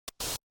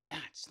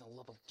Just the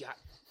love of God.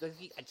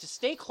 Just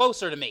stay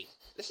closer to me.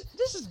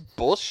 This is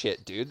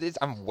bullshit, dude.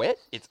 I'm wet.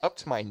 It's up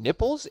to my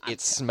nipples. It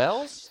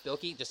smells.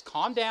 Spilky, just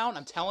calm down.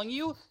 I'm telling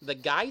you, the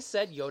guy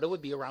said Yoda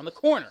would be around the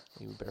corner.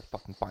 You better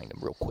fucking find him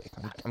real quick.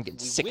 I'm getting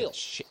sick of this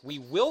shit. We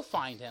will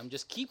find him.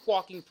 Just keep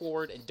walking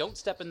forward and don't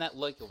step in that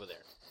lake over there.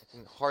 I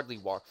can hardly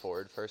walk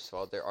forward. First of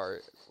all, there are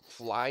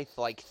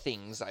fly-like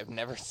things I've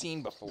never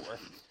seen before.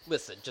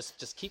 Listen,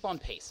 just keep on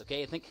pace,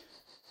 okay? I think.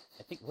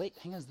 Wait,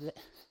 hang on. Is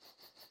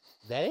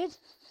that it?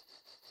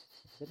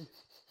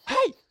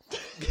 Hey!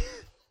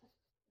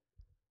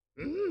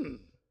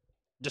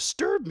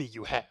 Disturb me,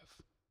 you have.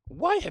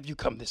 Why have you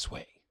come this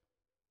way?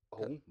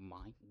 Oh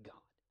my God.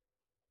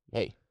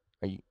 Hey,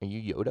 are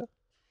you Yoda?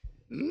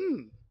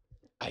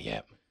 I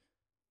am.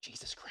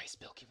 Jesus Christ,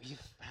 Bilky, we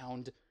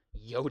found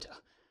Yoda.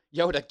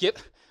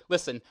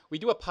 Listen, we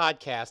do a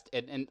podcast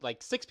and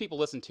like 6 people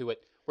listen to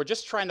it. We're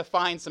just trying to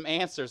find some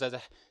answers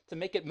to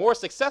make it more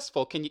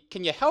successful. Can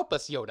you help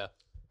us, Yoda?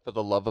 For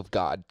the love of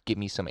God, give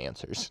me some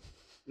answers.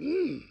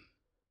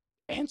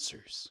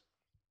 Answers.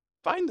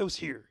 Find those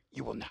here.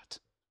 You will not.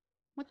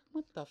 What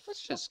the fuck?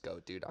 Let's just go,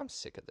 dude. I'm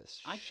sick of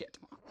this shit.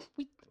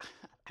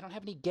 I don't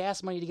have any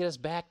gas money to get us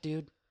back,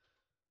 dude.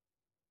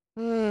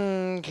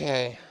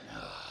 Okay.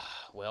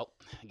 Well,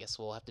 I guess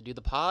we'll have to do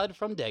the pod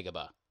from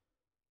Dagobah.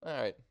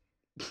 All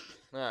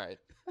right.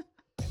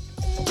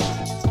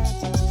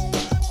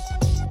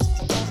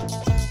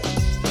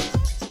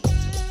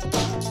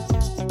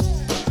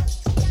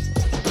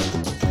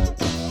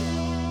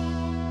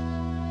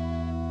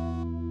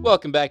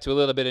 Welcome back to A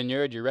Little Bit of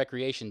Nerd, your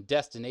recreation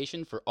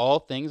destination for all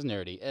things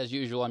nerdy. As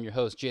usual, I'm your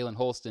host, Jalen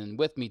Holston.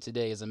 With me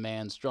today is a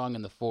man strong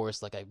in the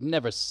force like I've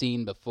never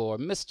seen before,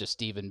 Mr.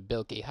 Stephen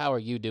Bilky. How are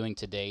you doing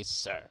today,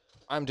 sir?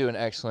 I'm doing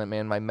excellent,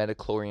 man. My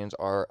metachlorians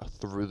are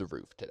through the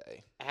roof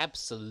today.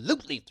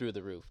 Absolutely through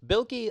the roof.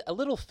 Bilky, a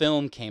little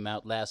film came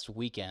out last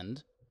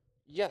weekend.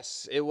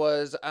 Yes, it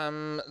was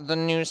the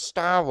new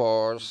Star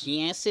Wars.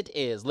 Yes, it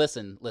is.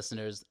 Listen,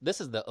 listeners, this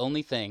is the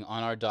only thing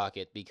on our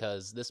docket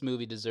because this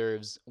movie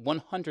deserves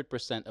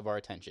 100% of our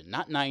attention.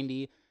 Not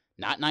 90,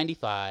 not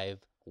 95,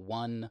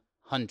 100%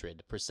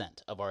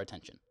 of our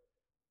attention.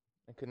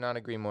 I could not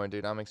agree more,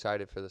 dude. I'm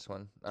excited for this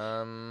one.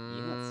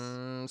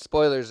 Yes.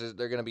 Spoilers,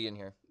 they're going to be in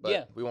here, but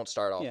Yeah. we won't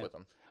start off with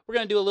them. We're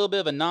going to do a little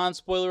bit of a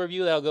non-spoiler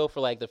review that'll go for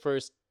like the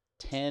first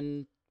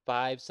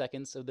 5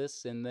 seconds of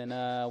this, and then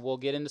we'll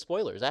get into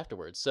spoilers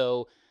afterwards.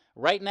 So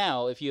right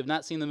now, if you have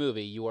not seen the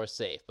movie, you are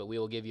safe, but we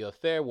will give you a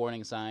fair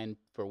warning sign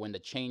for when to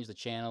change the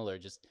channel or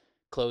just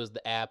close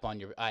the app on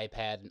your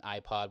iPad and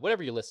iPod,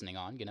 whatever you're listening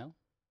on,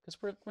 because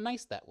we're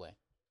nice that way.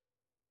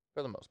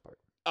 For the most part.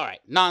 All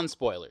right,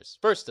 non-spoilers.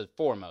 First and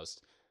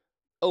foremost,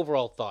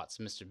 overall thoughts,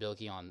 Mr.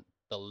 Bilky, on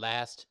The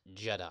Last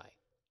Jedi.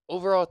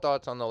 Overall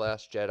thoughts on The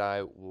Last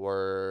Jedi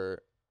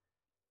were,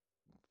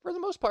 for the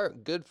most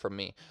part, good for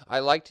me. I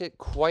liked it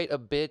quite a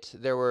bit.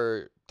 There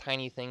were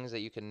tiny things that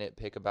you can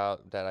nitpick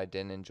about that I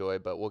didn't enjoy,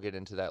 but we'll get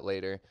into that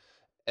later.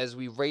 As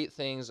we rate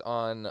things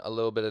on A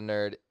Little Bit of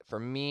Nerd, for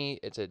me,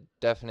 it's a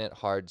definite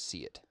hard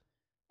see it.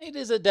 It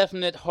is a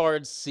definite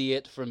hard see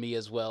it for me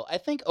as well. I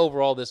think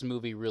overall this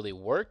movie really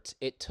worked.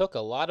 It took a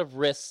lot of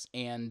risks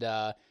and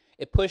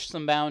it pushed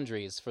some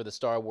boundaries for the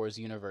Star Wars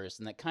universe,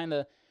 and that kind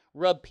of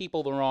rubbed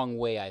people the wrong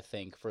way, I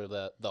think, for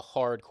the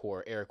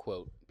hardcore, air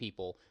quote,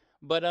 people.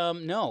 But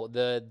no,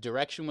 the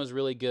direction was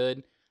really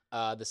good.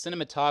 The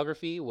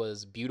cinematography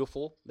was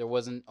beautiful. There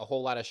wasn't a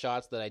whole lot of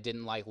shots that I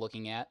didn't like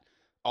looking at.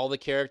 All the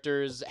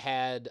characters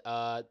had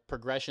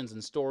progressions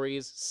and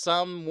stories,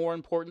 some more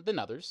important than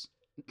others.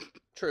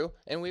 True,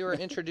 and we were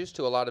introduced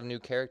to a lot of new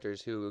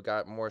characters who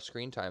got more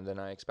screen time than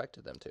I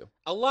expected them to.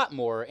 A lot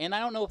more, and I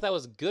don't know if that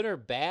was good or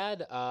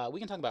bad. We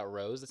can talk about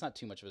Rose. That's not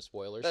too much of a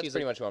spoiler. That's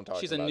pretty much what I'm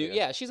talking she's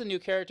about. She's a new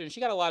character, and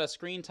she got a lot of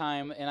screen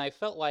time, and I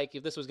felt like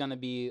if this was going to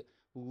be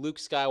Luke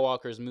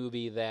Skywalker's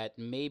movie that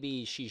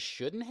maybe she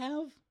shouldn't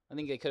have, I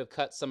think they could have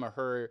cut some of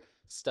her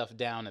stuff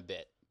down a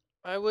bit.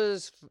 I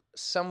was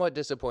somewhat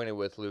disappointed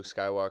with Luke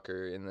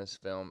Skywalker in this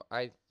film.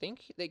 I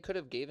think they could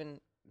have given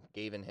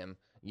him.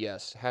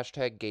 Yes,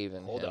 hashtag gave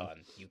him. Hold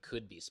on, you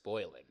could be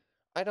spoiling.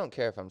 I don't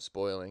care if I'm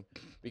spoiling,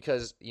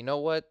 because you know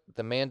what?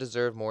 The man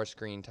deserved more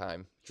screen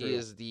time. True. He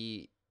is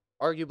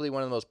arguably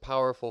one of the most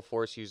powerful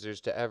Force users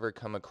to ever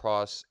come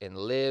across and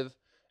live,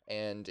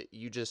 and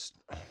you just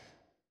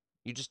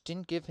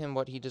didn't give him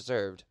what he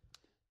deserved.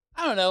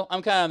 I don't know.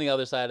 I'm kind of on the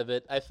other side of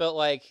it. I felt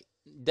like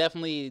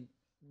definitely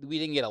we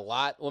didn't get a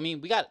lot. Well, I mean,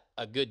 we got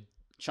a good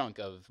chunk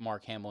of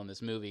Mark Hamill in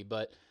this movie,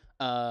 but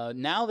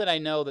now that I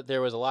know that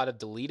there was a lot of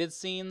deleted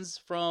scenes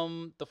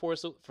from The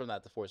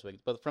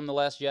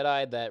Last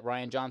Jedi that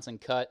Rian Johnson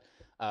cut,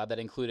 that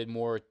included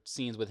more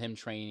scenes with him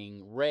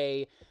training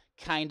Rey,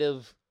 kind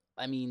of,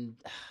 I mean,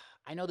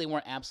 I know they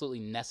weren't absolutely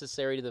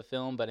necessary to the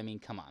film, but I mean,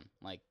 come on,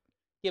 like,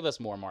 give us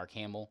more Mark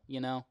Hamill,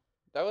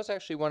 That was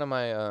actually one of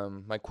my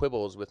my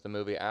quibbles with the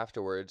movie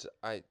afterwards.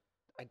 I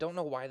don't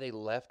know why they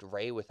left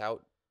Rey with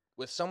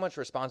so much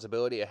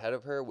responsibility ahead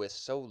of her with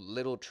so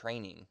little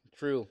training.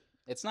 True.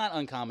 It's not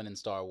uncommon in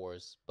Star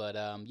Wars, but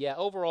yeah,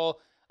 overall,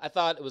 I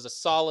thought it was a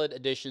solid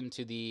addition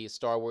to the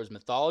Star Wars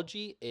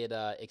mythology. It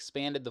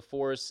expanded the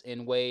Force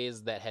in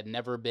ways that had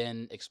never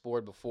been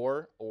explored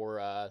before,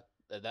 or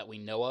that we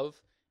know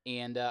of.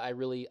 And I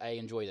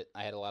enjoyed it.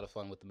 I had a lot of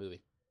fun with the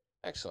movie.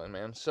 Excellent,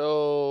 man.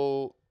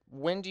 So,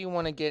 when do you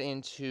want to get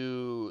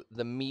into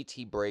the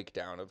meaty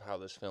breakdown of how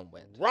this film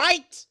went?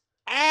 Right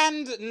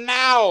and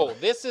now,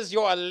 this is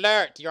your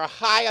alert, your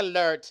high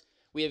alert.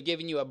 We have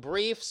given you a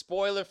brief,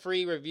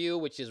 spoiler-free review,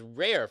 which is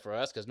rare for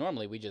us, because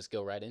normally we just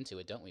go right into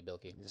it, don't we,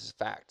 Bilky? This is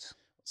facts.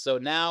 So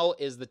now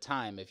is the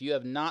time. If you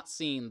have not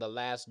seen The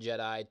Last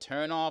Jedi,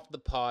 turn off the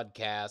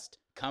podcast,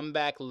 come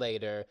back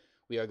later.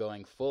 We are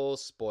going full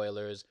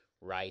spoilers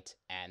right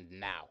and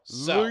now.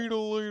 So,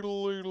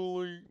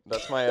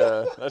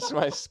 That's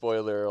my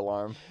spoiler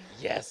alarm.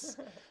 yes.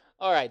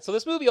 All right, so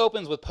this movie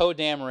opens with Poe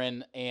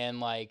Dameron, and,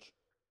 like,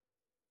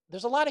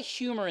 there's a lot of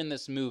humor in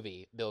this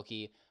movie,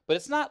 Bilky, but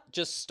it's not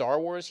just Star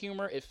Wars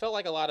humor. It felt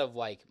like a lot of,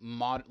 like,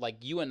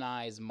 you and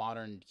I's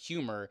modern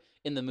humor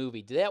in the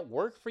movie. Did that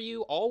work for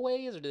you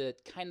always, or did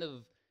it kind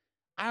of,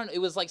 I don't know, it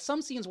was like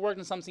some scenes worked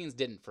and some scenes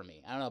didn't for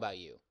me. I don't know about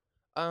you.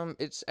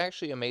 It's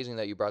actually amazing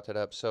that you brought that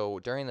up. So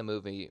during the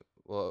movie,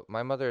 well,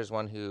 my mother is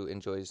one who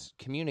enjoys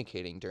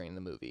communicating during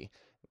the movie.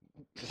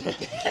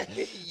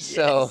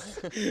 So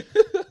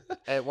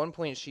at one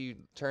point she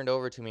turned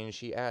over to me and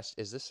she asked,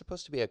 "Is this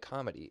supposed to be a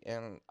comedy?"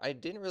 And I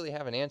didn't really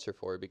have an answer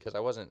for it because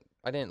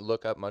I didn't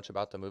look up much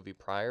about the movie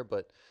prior,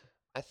 but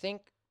I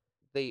think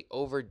they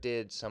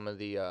overdid some of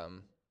the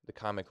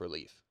comic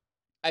relief.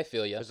 I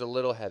feel you. It was a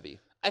little heavy.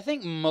 I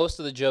think most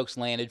of the jokes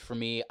landed for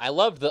me. I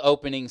loved the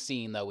opening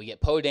scene, though. We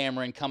get Poe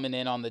Dameron coming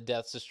in on the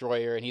Death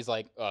Destroyer, and he's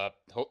like,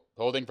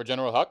 holding for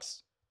General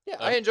Hux? Yeah,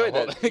 I enjoyed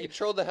that. He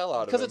trolled the hell out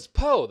of him. Because it's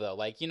Poe, though.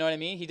 Like, you know what I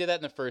mean? He did that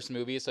in the first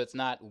movie, so it's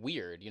not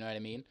weird. You know what I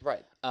mean?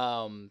 Right.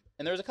 And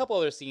there was a couple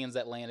other scenes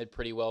that landed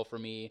pretty well for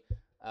me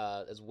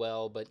as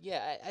well. But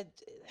yeah,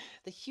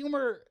 the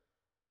humor,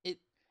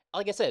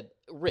 like I said,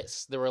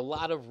 risks. There were a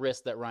lot of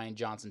risks that Rian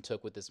Johnson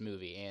took with this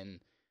movie, and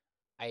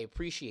I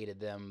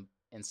appreciated them.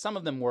 And some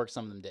of them worked,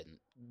 some of them didn't.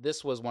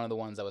 This was one of the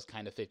ones that was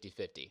kind of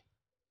 50-50.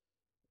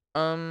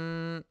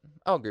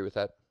 I'll agree with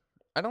that.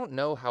 I don't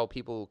know how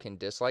people can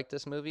dislike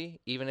this movie,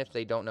 even if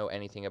they don't know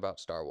anything about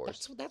Star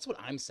Wars. That's what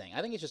I'm saying.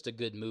 I think it's just a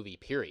good movie,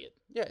 period.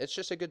 Yeah, it's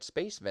just a good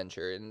space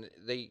venture, and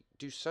they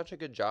do such a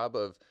good job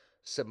of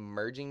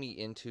submerging me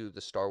into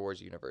the Star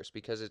Wars universe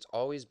because it's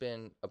always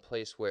been a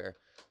place where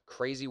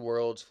crazy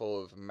worlds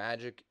full of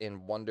magic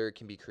and wonder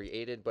can be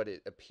created, but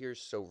it appears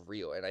so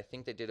real. And I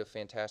think they did a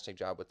fantastic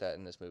job with that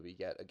in this movie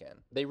yet again.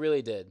 They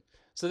really did.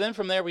 So then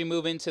from there we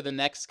move into the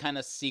next kind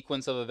of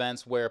sequence of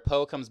events where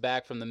Poe comes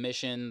back from the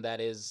mission that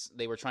is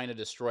they were trying to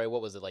destroy,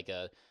 what was it, like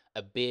a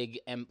big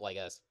like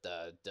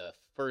the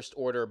first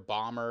order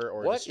bomber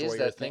or what destroyer is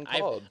that thing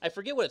called? I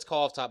forget what it's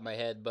called off the top of my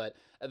head, but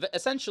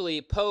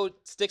essentially Poe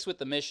sticks with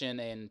the mission,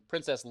 and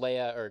Princess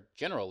Leia, or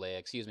General Leia,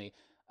 excuse me,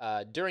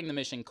 during the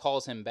mission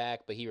calls him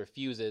back, but he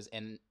refuses,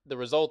 and the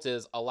result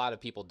is a lot of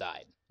people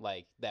died,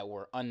 like that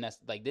were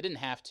unnecessary, like they didn't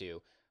have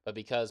to, but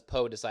because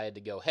Poe decided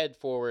to go head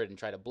forward and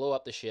try to blow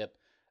up the ship,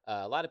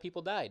 a lot of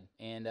people died,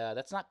 and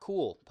that's not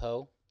cool,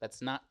 Poe.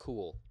 That's not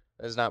cool.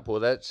 That's not cool.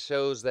 That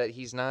shows that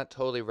he's not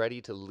totally ready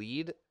to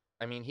lead.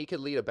 I mean, he could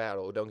lead a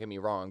battle, don't get me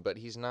wrong, but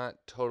he's not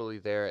totally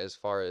there as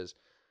far as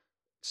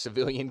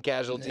civilian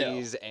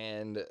casualties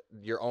and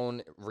your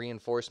own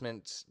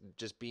reinforcements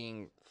just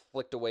being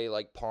flicked away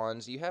like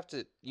pawns. You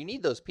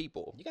need those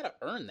people. You gotta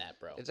earn that,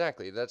 bro.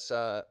 Exactly. That's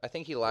I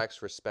think he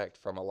lacks respect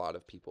from a lot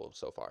of people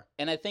so far.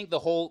 And I think the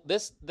whole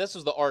this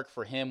was the arc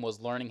for him, was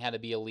learning how to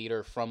be a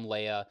leader from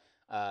Leia.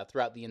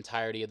 Throughout the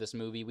entirety of this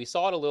movie. We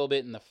saw it a little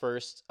bit in the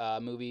first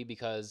movie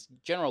because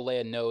General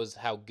Leia knows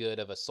how good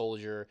of a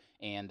soldier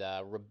and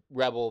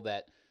rebel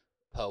that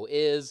Poe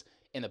is.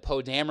 In the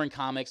Poe Dameron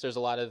comics, there's a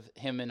lot of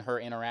him and her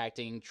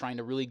interacting, trying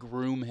to really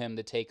groom him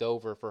to take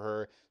over for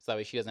her so that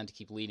way she doesn't have to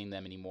keep leading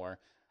them anymore.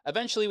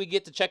 Eventually, we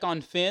get to check on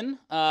Finn.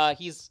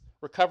 He's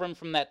recovering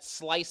from that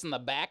slice in the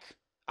back,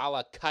 a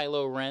la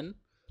Kylo Ren.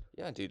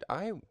 Yeah, dude,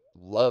 I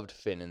loved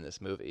Finn in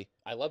this movie.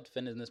 I loved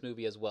Finn in this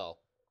movie as well.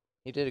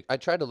 He did. I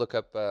tried to look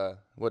up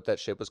what that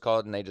ship was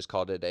called, and they just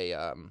called it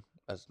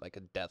like a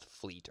Death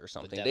Fleet or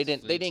something. They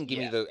didn't give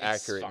me the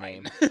accurate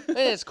name.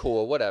 It's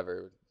cool,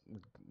 whatever.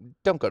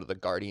 Don't go to the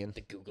Guardian.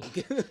 The Google.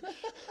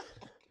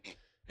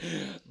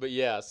 But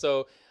yeah,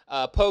 so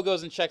Poe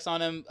goes and checks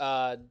on him.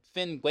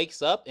 Finn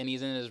wakes up and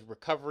he's in his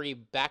recovery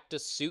back to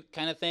suit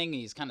kind of thing.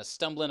 He's kind of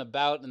stumbling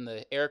about in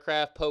the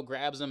aircraft. Poe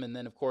grabs him, and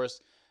then of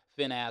course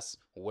Finn asks,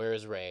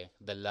 "Where's Rey?"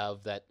 The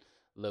love that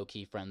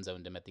low-key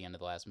friend-zoned him at the end of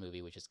the last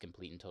movie, which is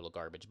complete and total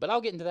garbage. But I'll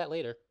get into that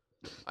later.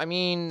 I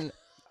mean,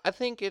 I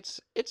think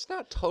it's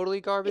not totally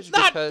garbage. It's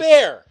not because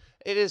fair!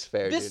 It is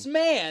fair, This dude.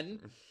 man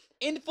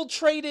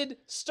infiltrated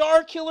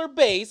Star Killer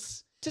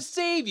Base to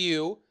save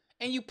you,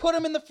 and you put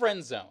him in the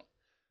friend zone.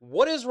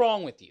 What is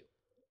wrong with you?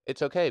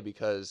 It's okay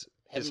because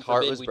his Heaven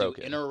heart forbid was we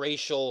broken. do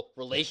interracial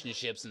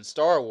relationships in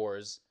Star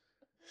Wars.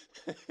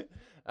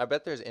 I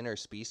bet there's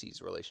interspecies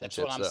That's relationships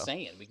what I'm though.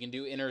 saying. We can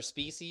do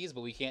interspecies,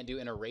 but we can't do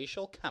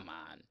interracial. Come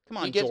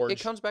on, It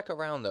comes back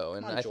around though,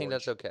 and Come on, I think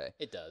that's George. okay.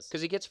 It does.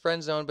 Because he gets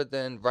friend zoned, but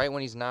then right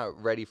when he's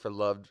not ready for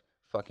love,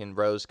 fucking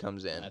Rose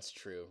comes in. That's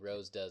true.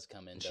 Rose does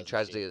come in. And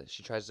Doesn't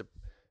she tries to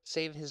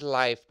save his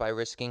life by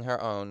risking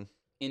her own.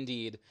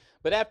 Indeed.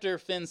 But after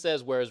Finn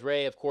says, "Where's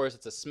Ray?" of course,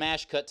 it's a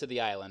smash cut to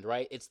the island,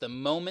 right? It's the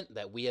moment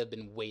that we have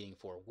been waiting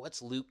for.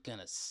 What's Luke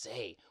gonna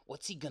say?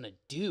 What's he gonna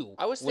do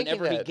I was thinking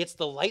whenever he that- gets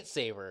the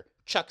lightsaber,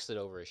 chucks it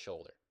over his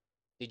shoulder?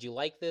 Did you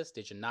like this?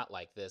 Did you not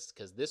like this?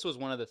 Because this was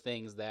one of the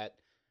things that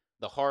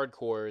the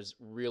hardcores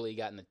really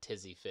got in a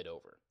tizzy fit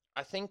over.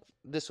 I think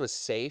this was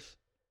safe.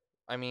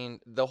 I mean,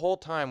 the whole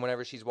time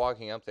whenever she's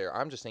walking up there,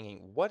 I'm just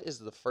thinking, what is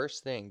the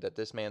first thing that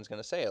this man's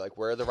going to say? Like,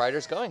 where are the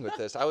writers going with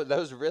this? That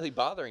was really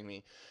bothering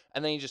me.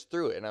 And then he just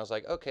threw it, and I was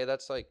like, okay,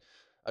 that's like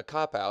a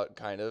cop-out,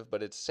 kind of,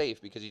 but it's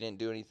safe because he didn't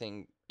do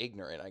anything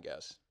ignorant, I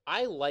guess.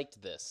 I liked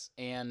this,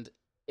 and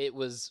it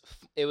was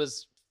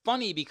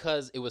funny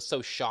because it was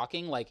so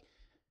shocking. Like,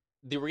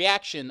 the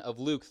reaction of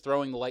Luke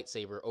throwing the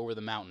lightsaber over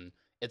the mountain,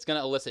 it's going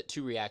to elicit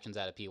two reactions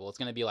out of people. It's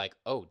going to be like,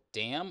 oh,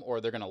 damn, or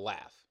they're going to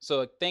laugh.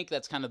 So I think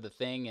that's kind of the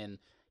thing. And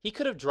he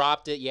could have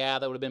dropped it. Yeah,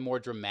 that would have been more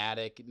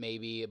dramatic,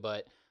 maybe.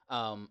 But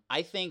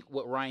I think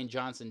what Rian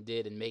Johnson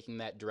did in making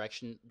that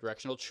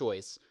directional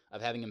choice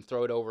of having him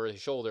throw it over his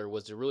shoulder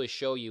was to really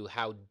show you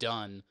how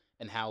done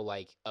and how,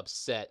 like,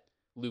 upset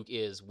Luke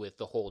is with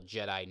the whole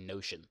Jedi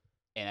notion.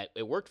 And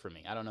it worked for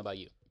me. I don't know about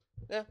you.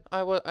 Yeah,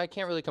 I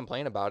can't really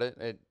complain about it.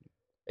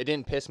 It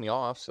didn't piss me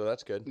off, so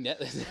that's good. Yeah.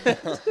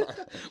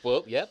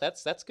 Well, yeah,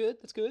 that's good.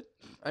 That's good.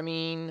 I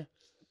mean,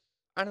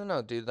 I don't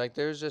know, dude. Like,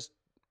 there's just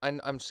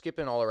I'm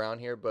skipping all around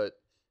here, but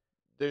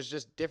there's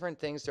just different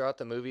things throughout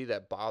the movie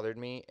that bothered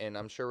me, and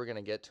I'm sure we're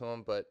gonna get to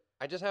them. But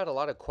I just had a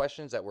lot of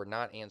questions that were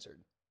not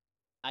answered.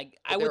 I But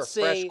they would were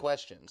say fresh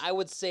questions. I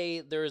would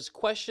say there's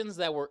questions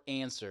that were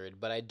answered,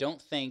 but I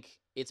don't think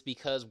it's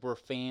because we're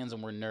fans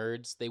and we're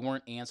nerds. They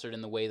weren't answered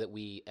in the way that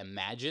we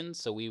imagined,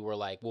 so we were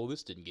like, "Well,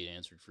 this didn't get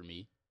answered for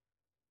me."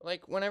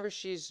 Like whenever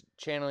she's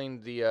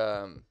channeling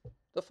the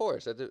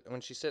Force, when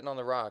she's sitting on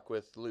the rock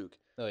with Luke,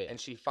 Oh yeah. and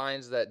she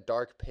finds that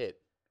dark pit.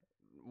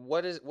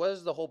 What is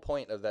the whole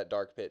point of that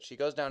dark pit? She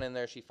goes down in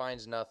there, she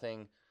finds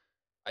nothing.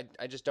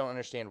 I just don't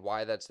understand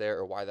why that's there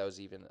or why that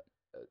was even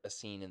a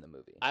scene in the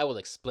movie. I will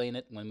explain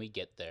it when we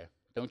get there.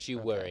 Don't you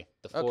Okay. worry.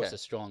 The force Okay.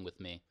 is strong with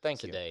me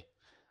Thank you. today.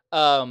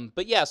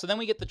 But yeah, so then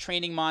we get the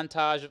training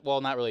montage. Well,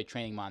 not really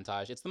training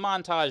montage. It's the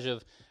montage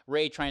of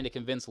Rey trying to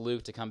convince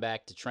Luke to come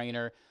back to train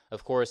her.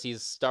 Of course,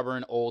 he's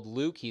stubborn old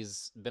Luke.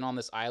 He's been on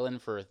this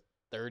island for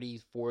 30,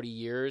 40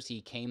 years.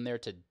 He came there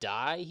to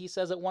die, he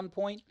says at one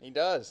point. He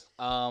does.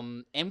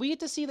 And we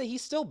get to see that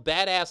he's still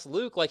badass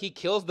Luke. Like, he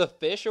kills the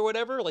fish or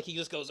whatever. Like, he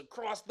just goes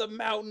across the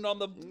mountain on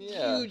the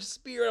Yeah. huge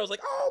spear. I was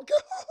like, oh,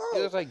 He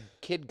God! looks like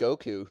Kid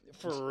Goku.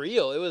 For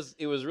real, it was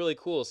really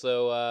cool.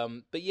 So,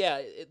 but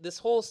yeah, this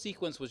whole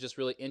sequence was just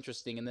really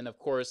interesting. And then, of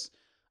course,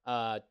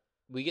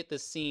 we get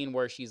this scene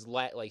where she's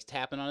like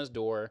tapping on his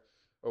door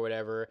or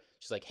whatever.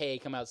 She's like, "Hey,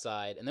 come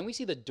outside." And then we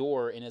see the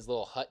door in his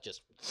little hut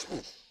just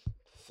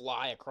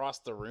fly across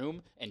the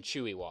room, and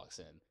Chewie walks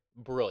in.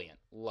 Brilliant,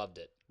 loved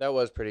it. That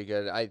was pretty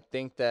good. I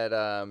think that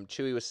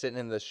Chewie was sitting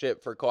in the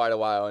ship for quite a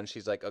while, and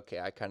she's like, "Okay,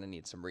 I kind of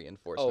need some Oh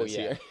reinforcements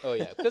yeah, here." oh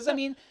yeah. Because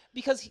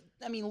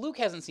Luke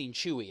hasn't seen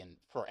Chewie in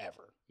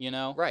forever, you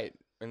know. Right.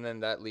 And then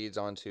that leads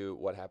on to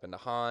what happened to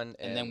Han.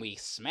 And then we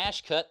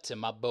smash cut to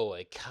my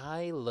boy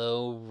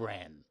Kylo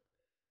Ren.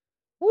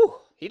 Woo!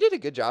 He did a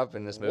good job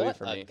in this movie What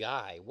for a me.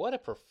 guy! What a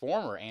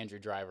performer Andrew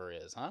Driver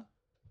is, huh?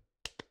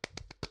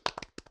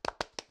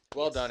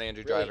 Well Yes, done,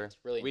 Andrew brilliant, Driver.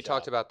 brilliant We job.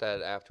 talked about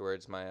that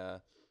afterwards. My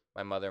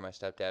mother, my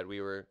stepdad, we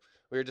were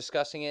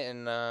discussing it,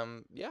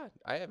 and yeah,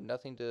 I have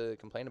nothing to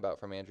complain about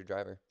from Andrew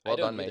Driver. Well I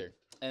don't done, mate. either.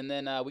 And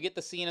then we get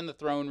the scene in the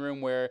throne room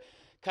where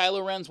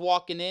Kylo Ren's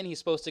walking in. He's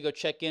supposed to go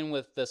check in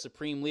with the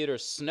Supreme Leader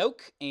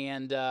Snoke,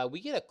 and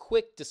we get a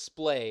quick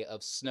display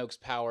of Snoke's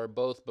power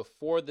both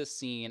before this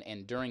scene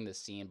and during this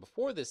scene.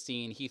 Before this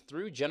scene, he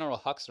threw General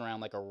Hux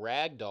around like a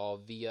rag doll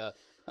via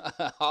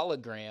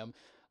hologram,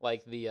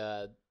 like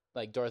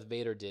Darth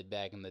Vader did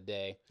back in the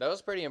day. That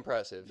was pretty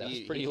impressive. That was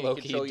He pretty can low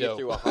key control dope. you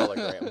through a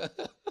hologram.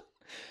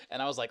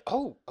 And I was like,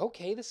 oh,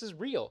 okay, this is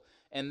real.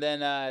 And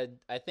then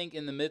I think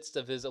in the midst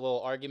of his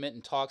little argument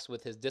and talks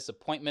with his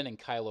disappointment in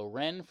Kylo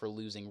Ren for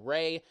losing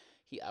Rey,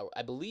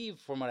 I believe,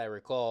 from what I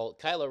recall,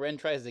 Kylo Ren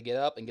tries to get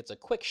up and gets a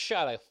quick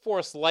shot of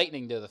Force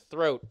lightning to the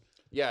throat.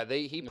 Yeah,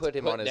 he It's put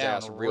him put on his down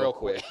ass real real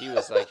quick. quick. He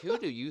was like, "Who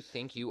do you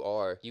think you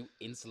are?" You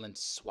insolent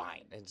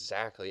swine.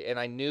 Exactly. And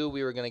I knew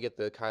we were gonna get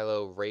the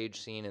Kylo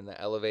rage scene in the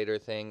elevator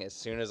thing as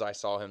soon as I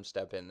saw him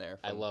step in there.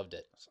 I loved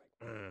it. I was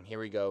like, here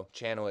we go.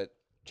 Channel it.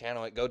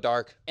 Go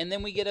dark. And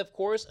then we get, of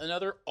course,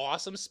 another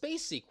awesome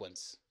space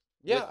sequence.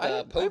 Yeah,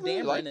 with, Poe I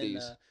really like Dameron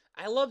these.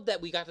 I love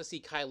that we got to see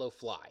Kylo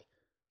fly.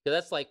 'Cause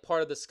that's like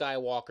part of the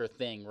Skywalker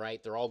thing,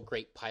 right? They're all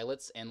great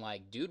pilots, and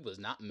like, dude was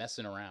not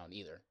messing around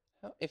either.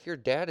 If your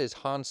dad is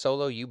Han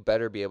Solo, you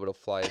better be able to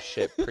fly a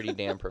ship pretty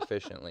damn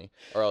proficiently,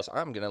 or else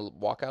I'm gonna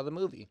walk out of the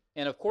movie.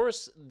 And of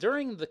course,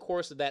 during the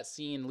course of that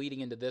scene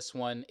leading into this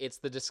one, it's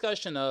the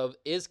discussion of,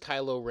 is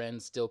Kylo Ren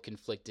still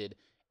conflicted?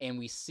 And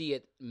we see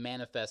it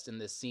manifest in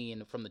this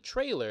scene from the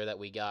trailer that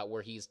we got,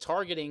 where he's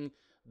targeting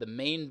the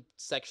main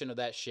section of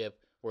that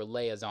ship where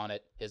Leia's on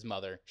it, his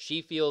mother.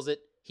 She feels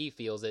it, he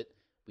feels it.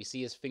 We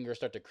see his finger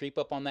start to creep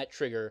up on that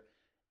trigger,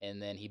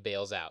 and then he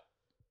bails out.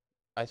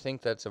 I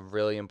think that's a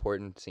really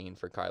important scene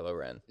for Kylo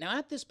Ren. Now,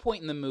 at this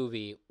point in the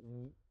movie,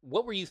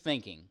 what were you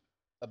thinking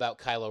about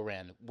Kylo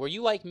Ren? Were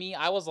you like me?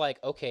 I was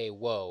like, okay,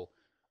 whoa,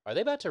 are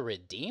they about to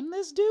redeem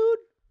this dude?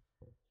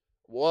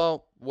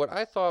 Well, what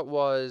I thought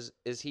was,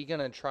 is he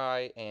gonna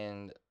try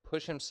and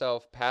push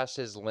himself past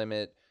his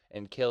limit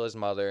and kill his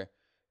mother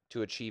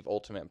to achieve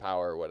ultimate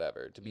power or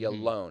whatever, to be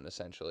alone,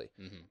 essentially?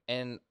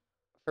 And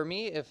for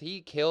me, if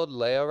he killed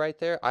Leia right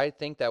there, I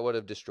think that would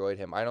have destroyed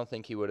him. I don't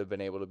think he would have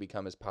been able to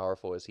become as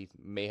powerful as he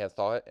may have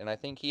thought, and I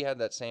think he had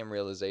that same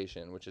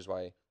realization, which is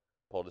why he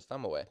pulled his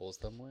thumb away. Pulls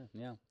them away,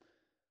 yeah.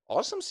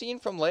 Awesome scene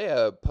from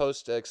Leia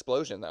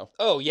post-explosion, though.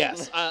 Oh,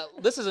 yes.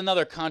 This is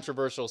another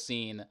controversial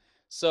scene.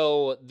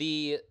 So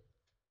the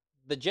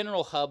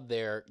general hub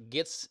there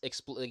gets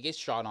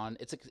shot on.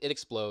 It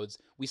explodes.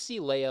 We see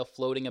Leia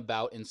floating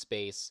about in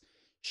space.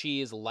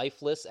 She is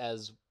lifeless,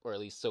 or at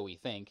least so we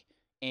think.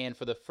 And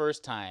for the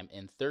first time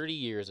in 30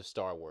 years of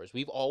Star Wars,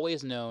 we've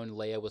always known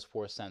Leia was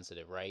Force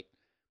sensitive, right?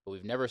 But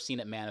we've never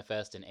seen it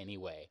manifest in any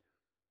way.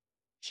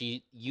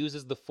 She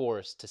uses the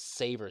Force to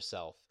save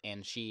herself,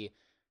 and she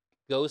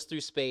goes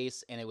through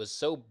space, and it was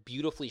so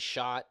beautifully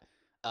shot.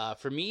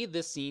 For me,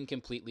 this scene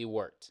completely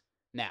worked.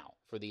 Now,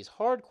 for these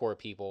hardcore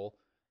people,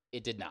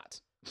 it did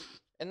not.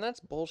 And that's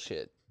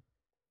bullshit.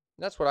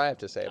 That's what I have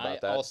to say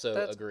about that. I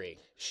also agree.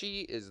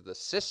 She is the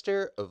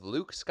sister of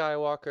Luke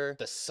Skywalker.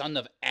 The son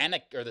of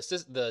Anakin, or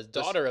the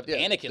daughter of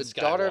Anakin Skywalker.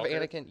 The daughter of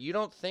Anakin. You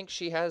don't think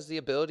she has the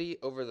ability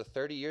over the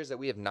 30 years that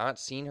we have not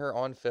seen her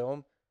on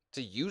film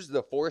to use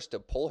the Force to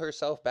pull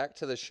herself back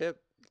to the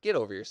ship? Get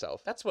over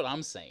yourself. That's what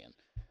I'm saying.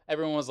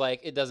 Everyone was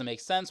like, it doesn't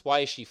make sense. Why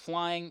is she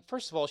flying?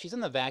 First of all, she's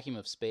in the vacuum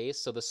of space,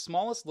 so the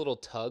smallest little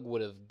tug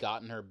would have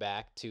gotten her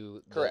back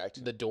to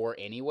the door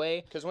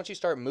anyway. Because once you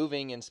start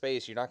moving in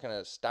space, you're not going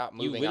to stop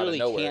moving out of nowhere.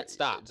 You literally can't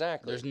stop.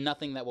 Exactly. There's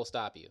nothing that will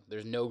stop you.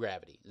 There's no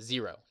gravity.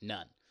 Zero.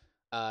 None.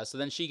 So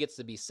then she gets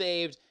to be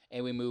saved,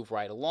 and we move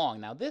right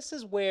along. Now, this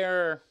is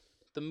where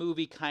the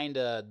movie kind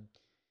of...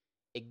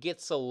 it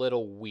gets a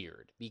little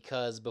weird,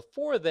 because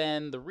before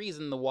then, the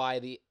reason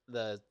why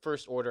the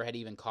First Order had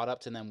even caught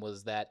up to them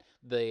was that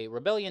the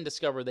Rebellion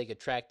discovered they could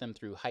track them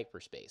through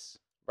hyperspace.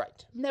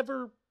 Right.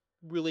 Never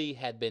really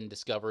had been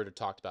discovered or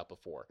talked about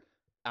before.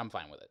 I'm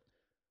fine with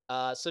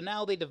it. So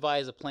now they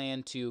devise a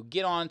plan to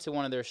get onto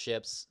one of their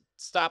ships,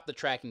 stop the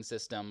tracking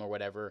system or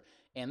whatever,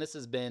 and this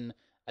has been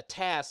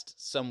tasked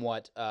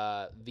somewhat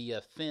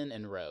via Finn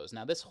and Rose.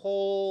 Now, this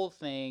whole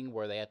thing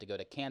where they have to go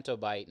to Canto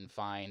Bight and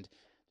find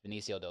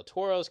Benicio del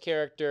Toro's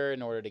character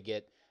in order to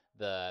get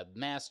the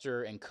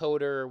master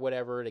encoder,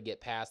 whatever, to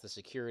get past the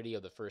security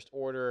of the First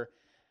Order.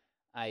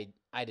 I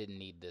didn't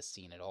need this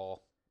scene at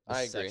all.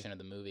 I This agree. section of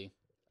the movie.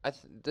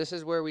 This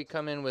is where we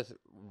come in with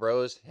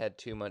Rose had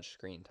too much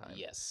screen time.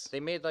 Yes.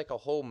 They made like a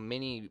whole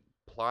mini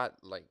plot,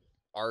 like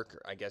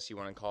arc, I guess you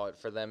want to call it,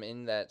 for them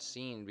in that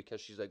scene,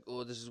 because she's like,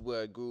 oh, this is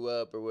where I grew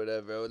up or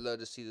whatever. I would love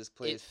to see this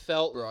place. It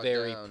felt brought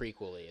very down.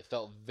 prequel-y. It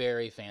felt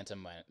very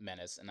Phantom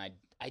Menace, and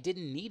I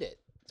didn't need it.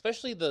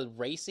 Especially the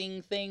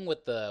racing thing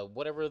with the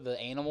whatever the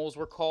animals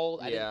were called.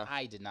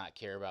 I did not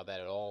care about that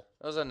at all.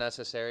 It was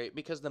unnecessary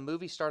because the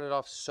movie started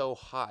off so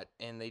hot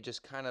and they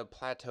just kind of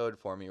plateaued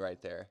for me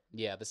right there.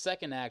 Yeah, the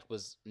second act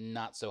was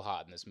not so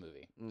hot in this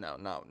movie. No,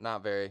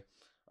 not very.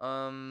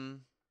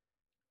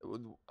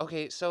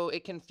 Okay, so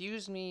it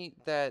confused me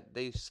that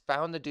they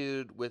found the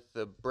dude with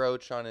the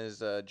brooch on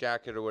his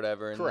jacket or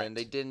whatever, and then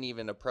they didn't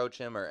even approach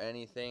him or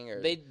anything.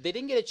 Or they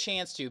didn't get a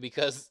chance to,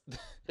 because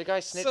the guy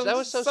snitched. That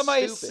was so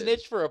somebody stupid.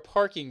 snitched for a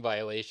parking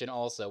violation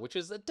also, which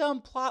was a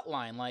dumb plot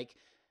line. Like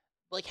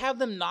have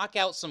them knock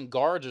out some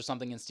guards or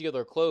something and steal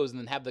their clothes, and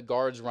then have the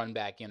guards run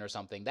back in or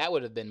something. That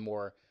would have been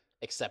more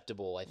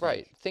acceptable, I think.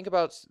 Right. Think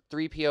about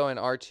 3PO and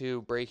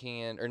R2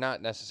 breaking in, or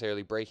not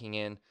necessarily breaking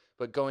in,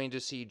 but going to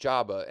see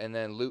Jabba, and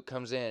then Luke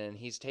comes in, and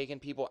he's taking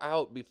people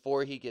out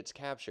before he gets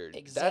captured.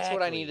 Exactly. That's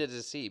what I needed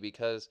to see,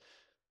 because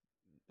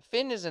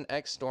Finn is an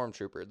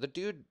ex-stormtrooper. The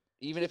dude,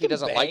 even if he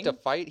doesn't like to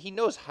fight, he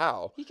knows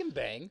how. He can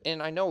bang.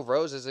 And I know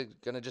Rose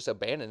isn't going to just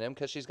abandon him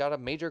because she's got a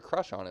major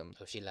crush on him.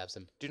 Oh, she loves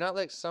him. Do not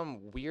let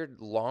some weird,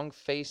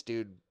 long-faced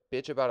dude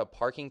bitch about a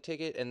parking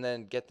ticket and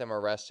then get them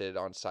arrested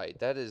on sight.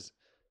 That is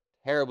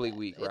terribly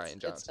weak, Rian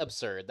Johnson. It's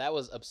absurd. That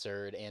was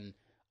absurd, and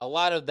a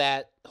lot of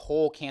that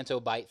whole Canto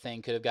Bight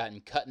thing could have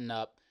gotten cut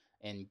up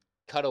and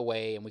cut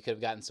away, and we could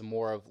have gotten some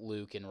more of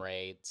Luke and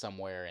Rey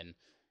somewhere. And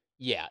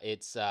yeah,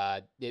 it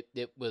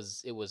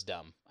was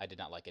dumb. I did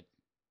not like it.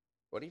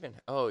 What even?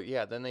 Oh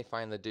yeah, then they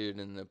find the dude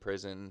in the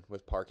prison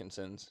with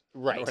Parkinson's.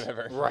 Right. Or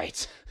whatever.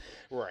 Right.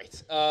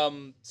 Right.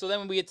 So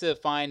then we get to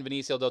find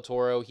Benicio del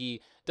Toro.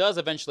 He does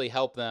eventually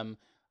help them.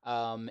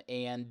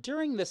 And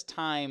during this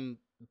time,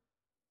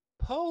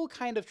 Poe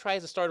kind of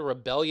tries to start a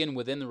rebellion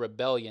within the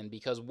rebellion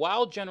because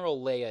while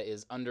General Leia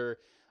is under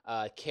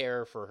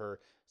care for her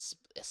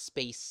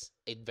space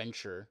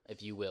adventure,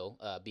 if you will,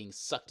 being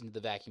sucked into the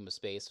vacuum of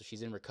space, so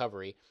she's in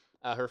recovery,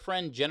 her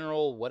friend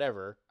General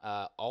whatever,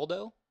 I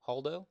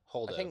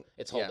think,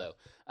 It's yeah.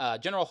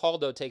 Holdo. General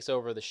Holdo takes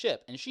over the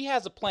ship, and she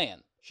has a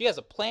plan. She has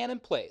a plan in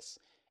place.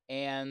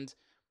 And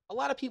a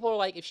lot of people are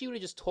like, if she would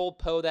have just told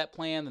Poe that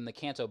plan, then the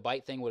Canto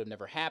Bite thing would have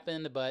never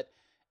happened. But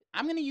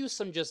I'm going to use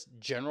some just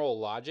general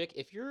logic.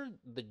 If you're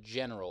the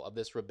general of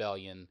this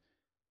rebellion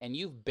and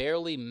you've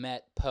barely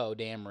met Poe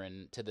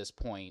Dameron to this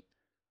point,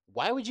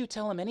 why would you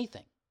tell him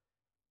anything?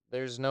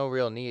 There's no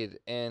real need.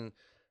 And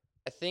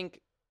I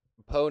think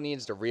Poe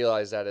needs to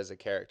realize that as a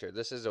character.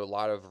 This is a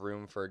lot of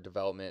room for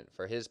development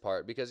for his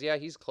part because, yeah,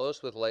 he's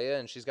close with Leia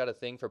and she's got a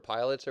thing for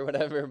pilots or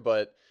whatever,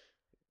 but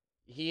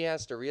he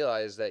has to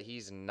realize that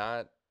he's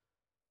not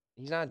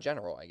a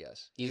general, I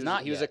guess. He's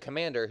not He was a yet.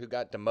 commander who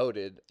got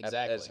demoted as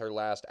Exactly. her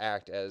last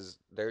act as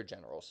their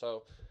general.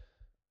 So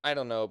I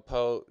don't know,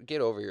 Poe,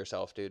 get over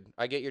yourself, dude.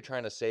 I get you're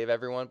trying to save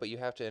everyone, but you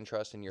have to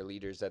entrust in your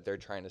leaders that they're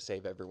trying to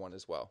save everyone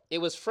as well. It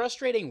was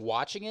frustrating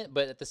watching it,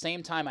 but at the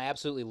same time, I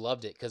absolutely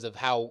loved it because of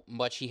how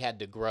much he had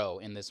to grow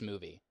in this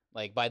movie.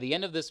 Like, by the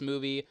end of this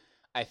movie,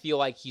 I feel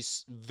like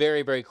he's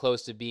very, very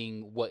close to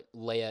being what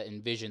Leia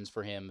envisions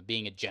for him,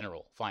 being a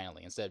general,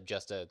 finally, instead of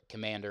just a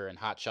commander and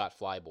hotshot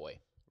flyboy.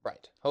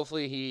 Right.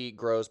 Hopefully he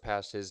grows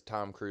past his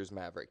Tom Cruise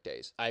Maverick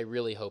days. I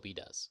really hope he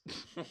does.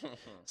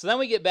 So then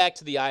we get back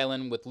to the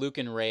island with Luke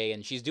and Rey,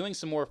 and she's doing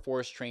some more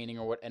force training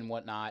and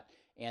whatnot,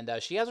 and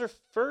she has her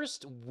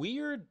first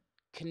weird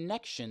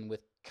connection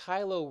with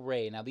Kylo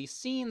Ray. Now these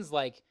scenes,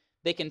 like,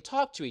 they can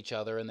talk to each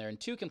other, and they're in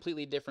two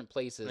completely different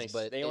places,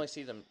 but they only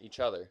see them each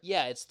other.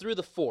 yeah, it's through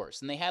the Force,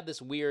 and they have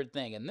this weird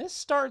thing, and this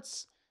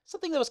starts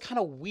something that was kind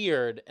of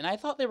weird, and I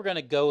thought they were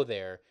gonna go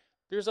there.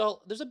 There's a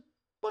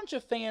bunch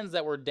of fans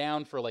that were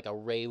down for like a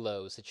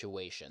Raylo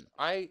situation.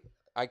 I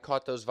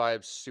caught those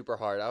vibes super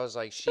hard. I was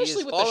like, she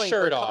Especially is with the falling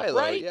shirt for off, Kylo.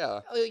 right?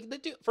 Yeah.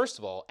 Like, first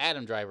of all,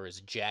 Adam Driver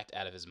is jacked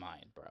out of his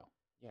mind, bro.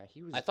 Yeah,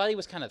 he was. I thought he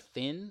was kind of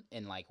thin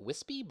and like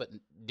wispy, but No,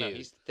 dude,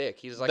 he's thick.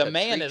 He's like the a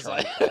man tree is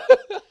trunk. like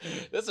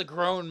that's a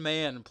grown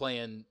man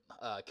playing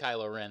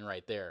Kylo Ren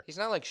right there. He's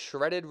not like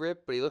shredded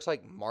rip, but he looks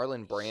like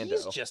Marlon Brando.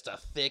 He's just a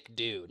thick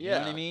dude. You know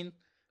what I Yeah. mean?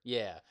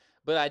 Yeah.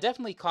 But I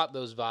definitely caught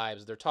those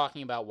vibes. They're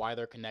talking about why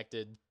they're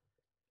connected,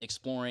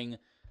 exploring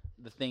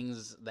the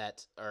things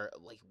that are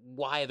like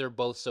why they're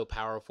both so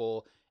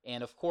powerful.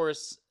 And of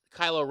course,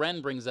 Kylo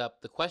Ren brings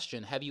up the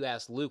question, have you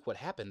asked Luke what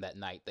happened that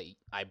night that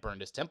I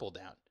burned his temple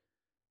down?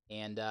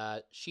 And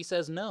she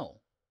says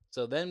no.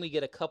 So then we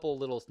get a couple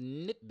little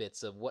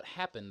nitbits of what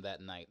happened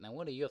that night. Now,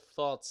 what are your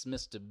thoughts,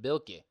 Mr.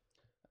 Bilke?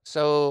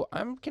 So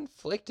I'm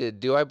conflicted.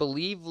 Do I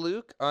believe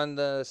Luke on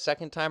the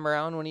second time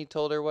around when he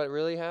told her what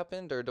really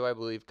happened, or do I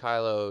believe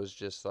Kylo's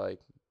just like,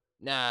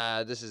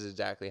 nah, this is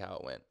exactly how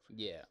it went?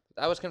 Yeah.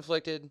 I was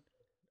conflicted.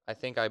 I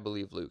think I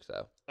believe Luke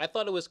though. I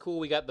thought it was cool.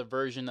 We got the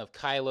version of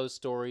Kylo's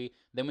story,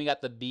 then we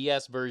got the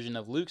BS version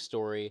of Luke's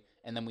story,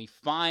 and then we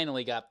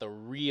finally got the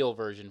real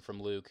version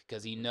from Luke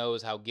because he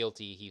knows how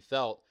guilty he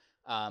felt.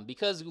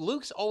 Because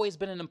Luke's always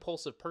been an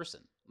impulsive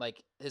person.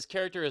 Like, his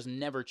character has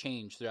never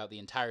changed throughout the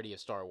entirety of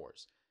Star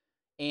Wars.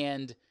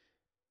 And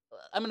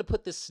I'm going to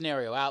put this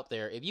scenario out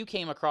there. If you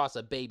came across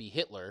a baby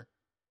Hitler,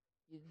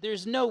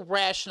 there's no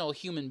rational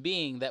human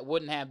being that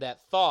wouldn't have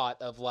that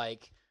thought of,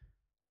 like,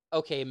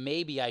 okay,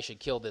 maybe I should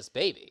kill this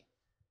baby.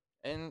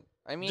 And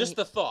I mean, Just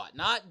the thought,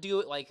 not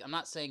do it. Like, I'm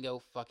not saying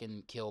go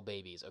fucking kill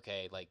babies,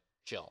 okay? Like,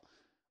 chill.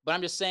 But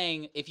I'm just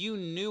saying, if you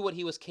knew what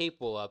he was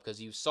capable of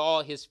because you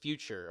saw his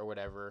future or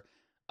whatever,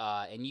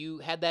 and you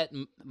had that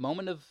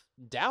moment of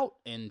doubt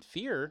and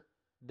fear,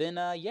 then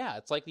yeah,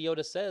 it's like the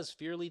Yoda says,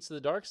 fear leads to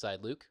the dark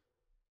side, Luke.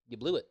 You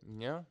blew it.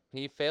 yeah,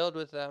 he failed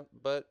with that,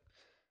 but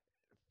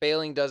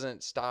failing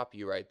doesn't stop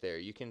you right there.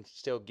 You can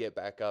still get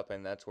back up,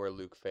 and that's where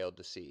Luke failed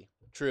to see.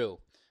 True,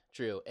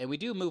 true. And we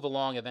do move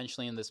along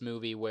eventually in this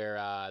movie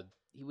where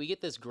we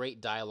get this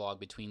great dialogue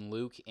between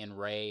Luke and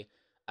Rey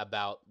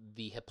about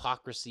the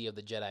hypocrisy of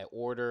the Jedi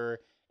Order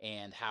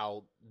and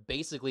how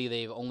basically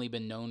they've only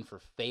been known for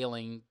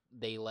failing.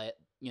 They let,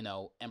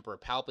 Emperor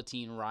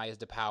Palpatine rise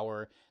to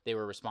power. They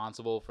were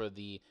responsible for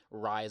the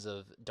rise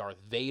of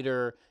Darth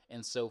Vader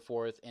and so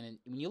forth. And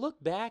when you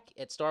look back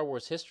at Star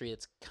Wars history,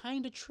 it's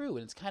kind of true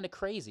and it's kind of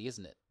crazy,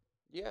 isn't it?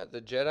 Yeah,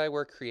 the Jedi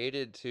were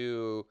created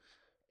to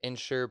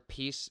ensure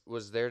peace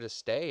was there to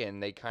stay,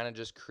 and they kind of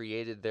just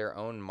created their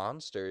own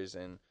monsters.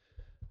 And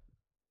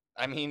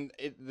I mean,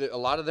 a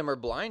lot of them are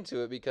blind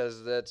to it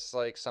because that's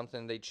like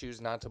something they choose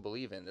not to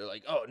believe in. They're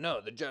like, oh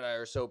no, the Jedi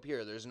are so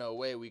pure. There's no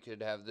way we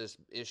could have this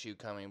issue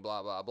coming,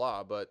 blah, blah,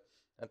 blah. But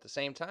at the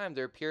same time,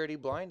 their purity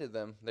blinded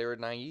them. They were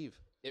naive.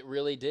 It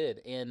really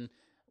did. And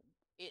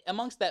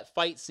amongst that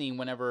fight scene,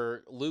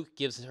 whenever Luke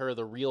gives her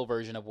the real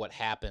version of what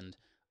happened,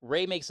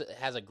 Rey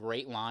has a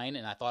great line,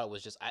 and I thought it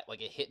was just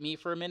like it hit me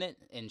for a minute.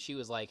 And she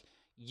was like,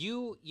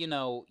 you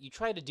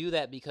tried to do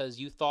that because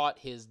you thought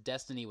his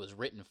destiny was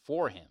written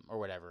for him or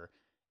whatever.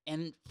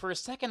 And for a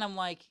second, I'm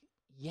like,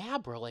 yeah,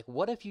 bro, like,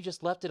 what if you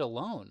just left it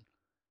alone?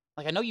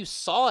 Like, I know you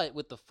saw it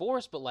with the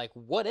Force, but, like,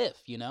 what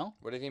if, you know?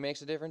 What if he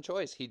makes a different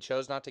choice? He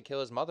chose not to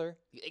kill his mother.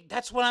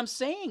 That's what I'm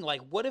saying.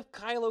 Like, what if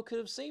Kylo could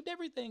have saved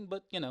everything?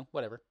 But, you know,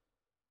 whatever.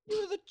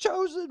 You were the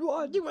chosen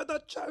one. You were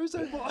the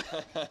chosen one.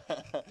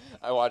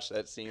 I watched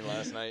that scene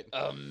last night.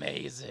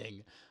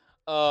 Amazing.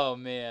 Oh,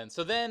 man.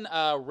 So then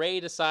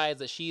Rey decides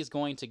that she's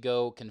going to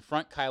go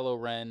confront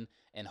Kylo Ren,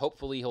 and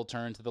hopefully he'll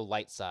turn to the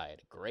light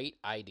side. Great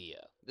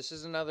idea. This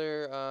is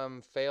another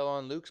fail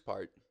on Luke's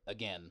part,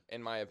 Again,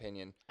 in my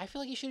opinion. I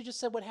feel like you should have just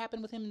said what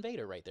happened with him and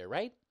Vader right there,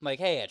 right? Like,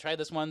 hey, I tried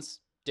this once,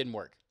 didn't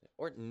work.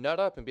 Or nut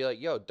up and be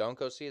like, yo, don't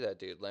go see that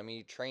dude. Let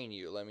me train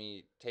you. Let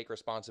me take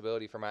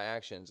responsibility for my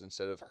actions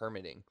instead of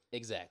hermiting.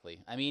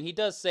 Exactly. I mean, he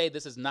does say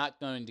this is not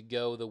going to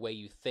go the way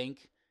you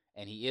think,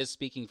 and he is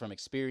speaking from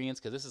experience,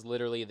 because this is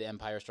literally the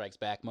Empire Strikes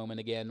Back moment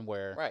again,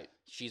 where Right.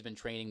 she's been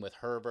training with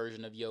her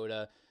version of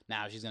Yoda.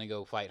 Now she's going to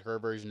go fight her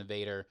version of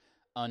Vader,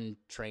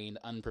 untrained,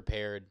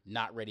 unprepared,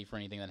 not ready for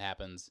anything that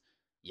happens.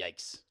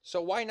 Yikes.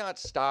 So why not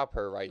stop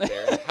her right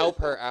there and help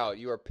her out?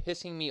 You are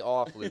pissing me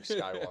off, Luke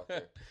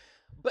Skywalker.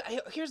 But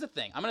here's the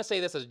thing. I'm going to say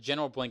this as a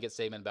general blanket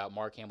statement about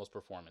Mark Hamill's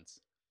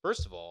performance.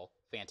 First of all,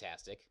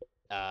 fantastic.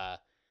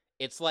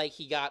 It's like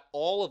he got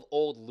all of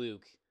old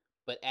Luke,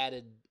 but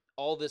added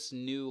all this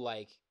new,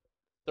 like,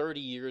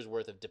 30 years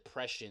worth of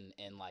depression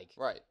and, like,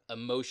 Right.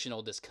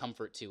 emotional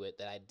discomfort to it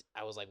that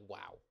I was like,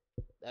 wow.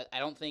 I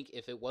don't think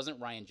if it wasn't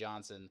Rian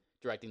Johnson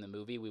directing the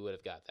movie, we would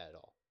have got that at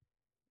all.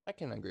 I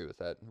can agree with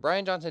that.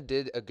 Brian Johnson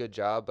did a good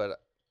job,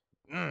 but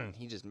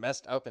he just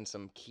messed up in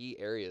some key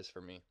areas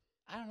for me.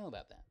 I don't know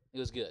about that. It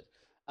was good.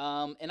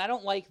 And I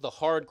don't like the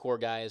hardcore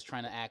guys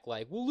trying to act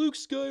like, well, Luke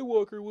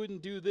Skywalker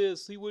wouldn't do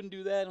this, he wouldn't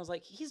do that. And I was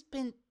like, he's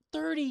been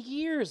 30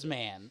 years,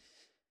 man.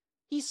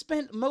 He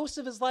spent most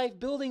of his life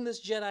building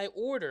this Jedi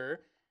Order,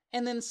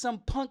 and then some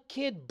punk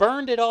kid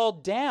burned it all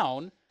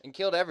down. And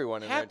killed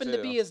everyone in there, Happened to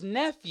too. be his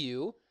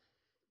nephew,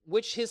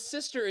 which his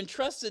sister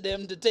entrusted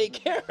him to take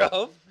care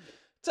of.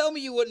 Tell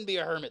me you wouldn't be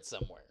a hermit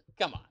somewhere.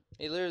 Come on.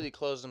 He literally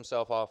closed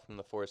himself off from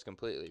the Force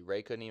completely.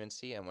 Rey couldn't even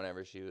see him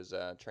whenever she was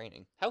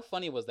training. How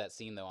funny was that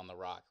scene, though, on The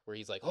Rock, where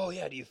he's like, oh,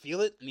 yeah, do you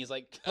feel it? And he's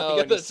like... Oh,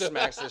 and he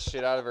smacks the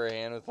shit out of her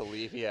hand with the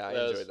leaf. Yeah, I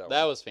enjoyed that one.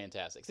 That was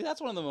fantastic. See,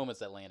 that's one of the moments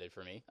that landed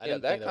for me. Yeah,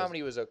 that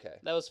comedy was okay.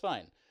 That was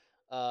fine.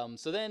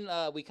 So then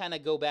we kind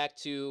of go back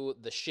to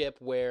the ship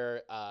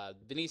where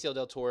Benicio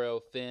del Toro,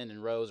 Finn,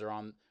 and Rose are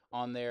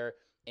on there.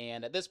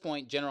 And at this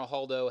point, General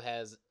Holdo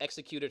has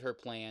executed her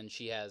plan.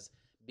 She has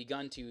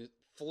begun to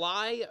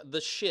fly the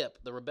ship,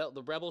 the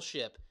rebel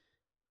ship,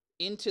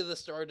 into the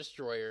Star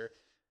Destroyer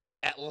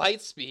at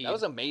light speed. That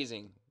was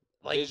amazing.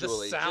 Like,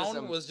 visually. the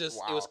sound was just,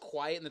 wow. It was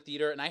quiet in the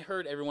theater, and I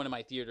heard everyone in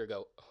my theater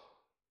go,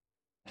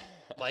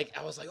 like,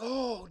 I was like,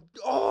 oh,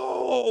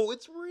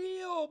 it's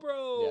real,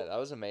 bro. Yeah, that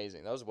was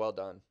amazing. That was well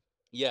done.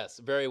 Yes,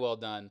 very well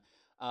done.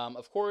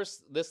 Of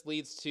course, this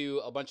leads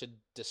to a bunch of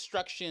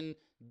destruction,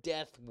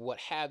 death, what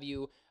have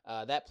you.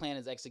 That plan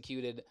is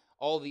executed.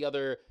 All the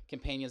other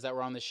companions that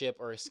were on the ship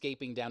are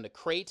escaping down to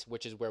Crate,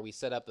 which is where we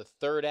set up the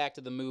third act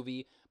of the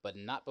movie, but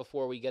not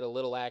before we get a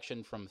little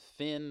action from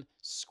Finn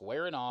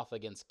squaring off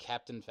against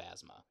Captain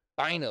Phasma.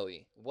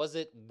 Finally. Was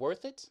it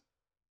worth it?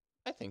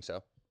 I think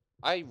so.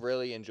 I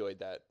really enjoyed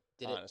that,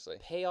 Did honestly.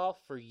 it pay off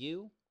for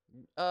you?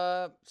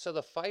 So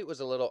the fight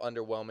was a little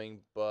underwhelming,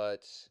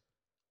 but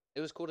it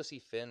was cool to see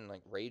Finn,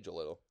 like, rage a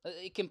little.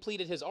 It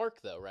completed his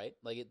arc, though, right?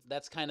 Like,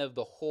 that's kind of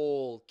the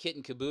whole kit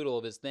and caboodle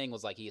of his thing,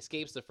 was like he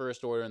escapes the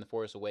First Order in The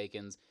Force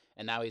Awakens,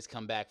 and now he's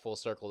come back full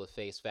circle to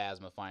face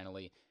Phasma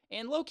finally.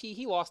 And low-key,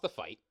 he lost the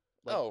fight.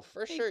 Like, oh,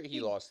 for sure he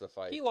lost the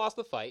fight. He lost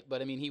the fight,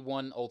 but I mean, he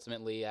won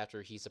ultimately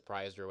after he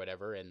surprised her or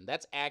whatever, and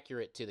that's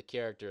accurate to the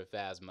character of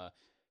Phasma,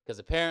 because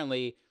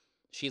apparently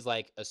she's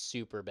like a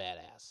super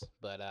badass.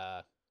 But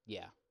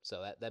yeah,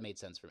 so that made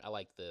sense for me. I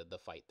like the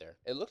fight there.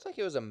 It looked like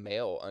it was a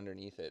male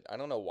underneath it. I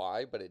don't know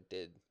why, but it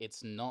did.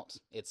 It's not.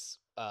 It's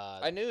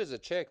I knew it was a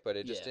chick, but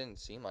it just yeah. didn't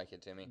seem like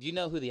it to me. You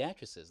know who the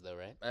actress is, though,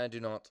 right? I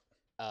do not.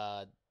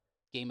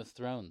 Game of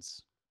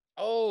Thrones.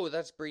 Oh,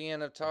 that's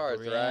Brienne of Tarth,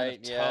 Brienne right?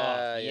 of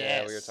Tarth,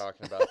 Yeah, we were yes.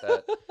 talking about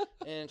that.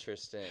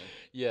 Interesting.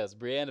 Yes,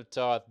 Brienne of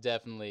Tarth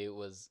definitely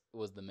was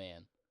the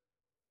man.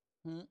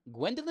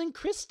 Gwendolyn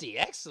Christie,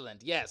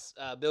 excellent. Yes,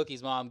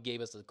 Bilky's mom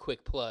gave us a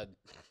quick plug.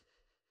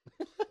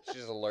 She's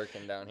just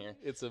lurking down here.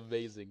 It's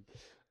amazing.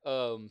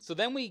 So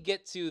then we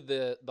get to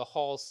the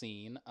hall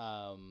scene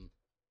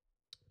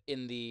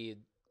in the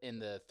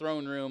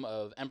throne room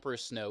of Emperor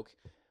Snoke.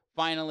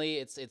 Finally,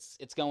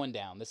 it's going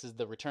down. This is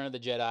the Return of the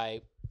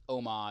Jedi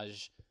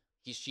homage.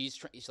 He's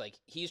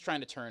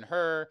trying to turn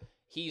her.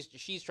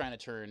 She's trying to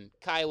turn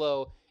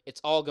Kylo.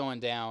 It's all going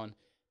down.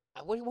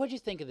 What'd you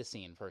think of the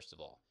scene, first of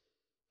all?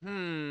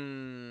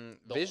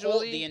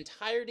 Visually, the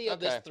entirety of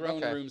this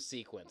throne okay. room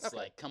sequence. Okay.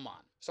 Like, come on.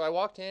 So I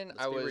walked in.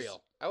 Let's be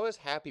real. I was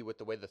happy with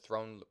the way the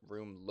throne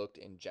room looked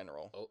in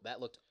general. Oh, that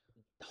looked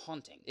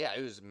haunting. Yeah,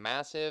 it was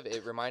massive.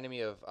 It reminded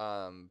me of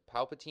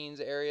Palpatine's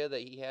area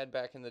that he had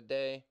back in the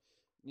day.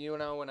 You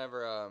know,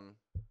 whenever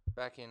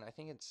back in, I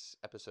think it's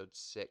episode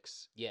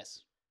 6.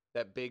 Yes.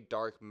 that big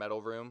dark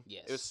metal room.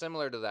 Yes. It was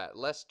similar to that.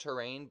 Less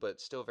terrain,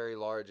 but still very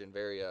large and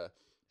very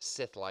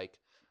Sith-like.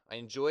 I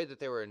enjoyed that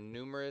there were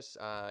numerous,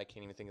 I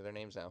can't even think of their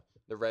names now,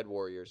 the Red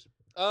Warriors.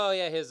 Oh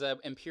yeah, his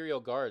Imperial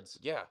Guards.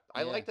 Yeah,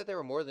 I Yeah. like that there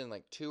were more than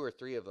like 2 or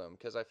 3 of them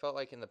because I felt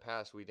like in the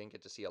past we didn't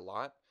get to see a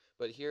lot.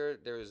 But here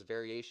there's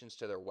variations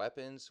to their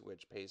weapons,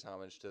 which pays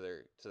homage to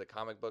the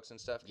comic books and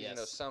stuff. Because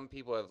Yes. some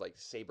people have like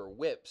saber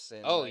whips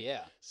and Oh like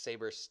yeah.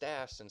 saber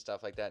staffs and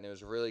stuff like that, and it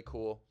was really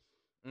cool.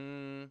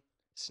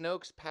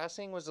 Snoke's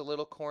passing was a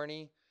little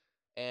corny,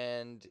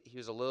 and he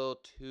was a little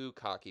too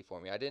cocky for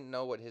me. I didn't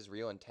know what his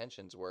real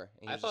intentions were.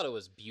 And he I was thought it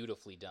was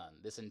beautifully done,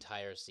 this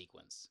entire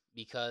sequence,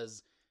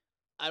 because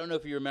I don't know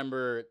if you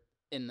remember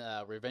in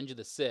Revenge of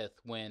the Sith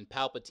when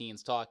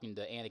Palpatine's talking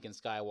to Anakin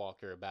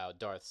Skywalker about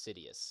Darth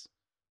Sidious,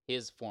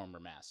 his former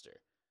master.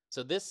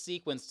 So this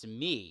sequence to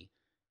me,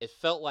 it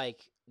felt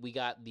like we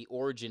got the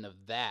origin of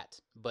that,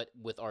 but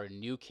with our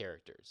new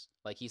characters.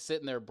 Like he's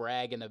sitting there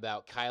bragging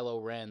about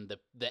Kylo Ren,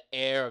 the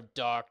heir of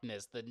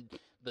darkness,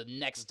 the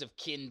next of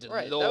kin to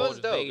right. Lord That was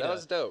dope. Vader. That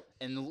was dope.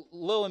 And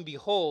lo and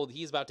behold,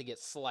 he's about to get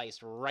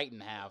sliced right in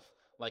half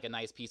like a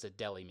nice piece of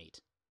deli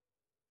meat.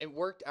 It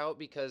worked out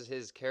because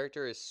his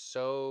character is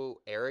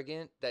so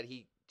arrogant that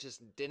he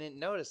just didn't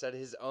notice that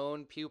his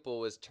own pupil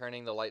was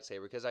turning the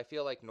lightsaber. Because I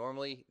feel like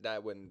normally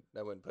that wouldn't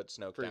put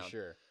Snoke For down.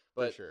 sure.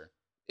 But For sure.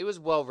 it was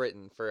well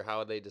written for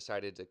how they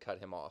decided to cut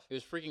him off. It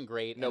was freaking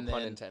great. No and pun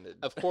then, intended.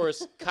 Of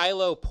course,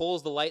 Kylo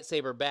pulls the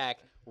lightsaber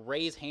back,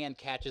 Rey's hand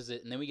catches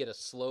it, and then we get a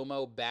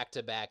slow-mo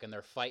back-to-back, and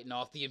they're fighting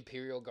off the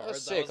Imperial That Guards.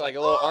 was I sick, was like like, a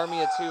little Army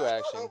of Two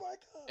action. Oh my god.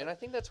 And I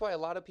think that's why a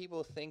lot of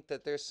people think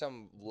that there's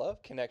some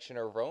love connection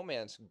or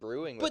romance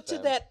brewing with But to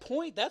them. that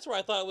point, that's where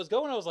I thought it was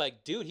going. I was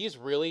like, dude, he's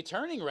really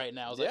turning right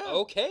now. I was like, Yeah.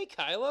 okay,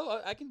 Kylo,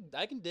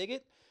 I can dig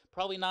it.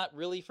 Probably not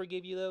really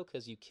forgive you, though,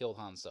 because you killed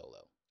Han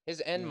Solo.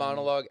 His end Mm.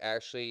 monologue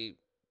actually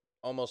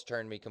almost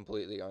turned me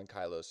completely on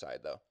Kylo's side,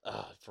 though.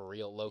 For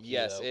real, Loki,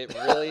 Yes, though. it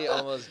really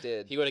almost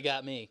did. He would have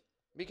got me.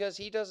 Because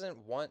he doesn't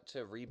want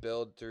to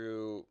rebuild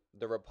through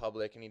the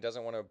Republic, and he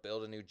doesn't want to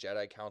build a new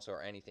Jedi Council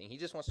or anything. He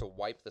just wants to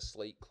wipe the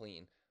slate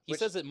clean. He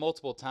says it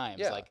multiple times,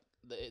 Yeah. like,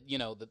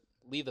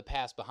 leave the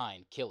past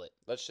behind, kill it.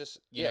 Let's just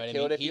You know what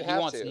kill I mean? it if he, you he have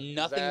wants to.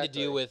 nothing to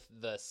Exactly. do with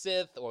the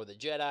Sith or the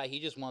Jedi. He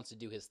just wants to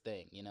do his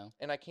thing, you know?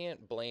 And I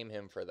can't blame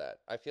him for that.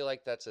 I feel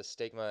like that's a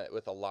stigma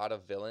with a lot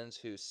of villains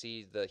who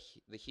see the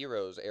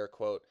heroes, air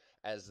quote,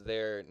 as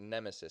their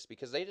nemesis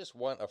because they just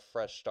want a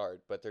fresh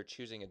start, but they're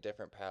choosing a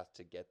different path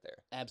to get there.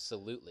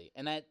 Absolutely.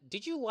 And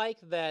did you like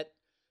that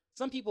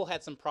some people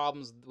had some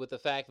problems with the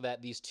fact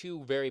that these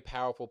two very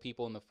powerful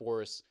people in the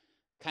Force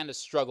kind of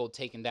struggled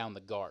taking down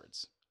the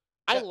guards?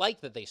 I Yeah.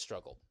 like that they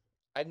struggled.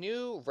 I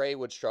knew Rey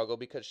would struggle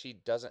because she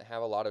doesn't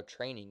have a lot of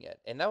training yet,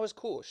 and that was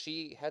cool.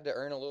 She had to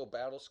earn a little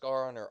battle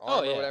scar on her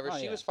arm yeah. or whatever. Oh,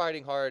 She yeah. was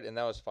fighting hard, and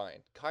that was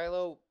fine.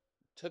 Kylo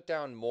took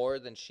down more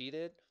than she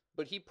did,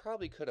 but he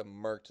probably could have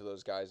murked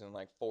those guys in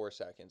like 4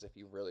 seconds if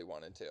he really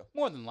wanted to.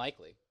 More than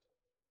likely.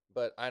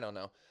 But I don't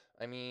know.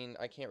 I mean,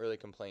 I can't really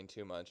complain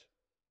too much.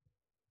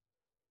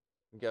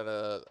 We got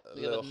a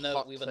We have little a note.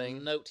 hot We have a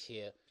thing. note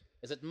here.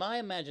 Is it my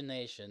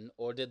imagination,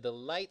 or did the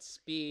light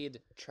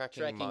speed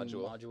Tracking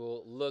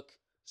module look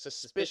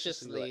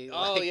suspiciously. like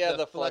Oh yeah, the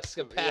the flux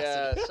flux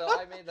capacitor? Yeah, so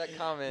I made that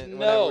comment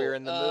whenever No, we were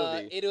in the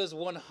movie. it was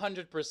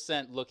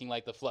 100% looking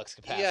like the flux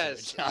capacitor.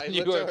 Yes, John. I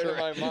You looked are over to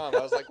my correct. mom.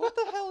 I was like, "What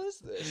the hell is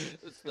this?"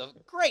 It's the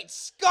Great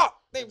Scott!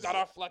 They've got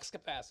our flux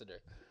capacitor.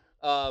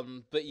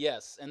 But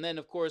yes, and then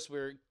of course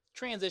we're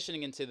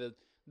transitioning into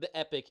the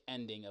epic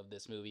ending of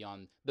this movie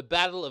on the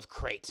Battle of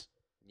Crate.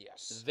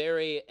 Yes,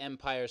 Very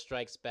Empire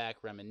Strikes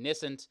Back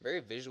reminiscent. very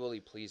visually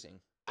pleasing.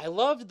 I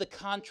loved the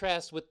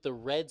contrast with the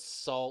red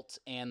salt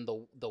and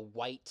the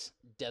white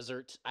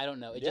desert. I don't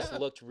know. It just Yeah.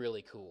 looked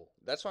really cool.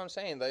 That's what I'm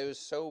saying. That it was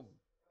so.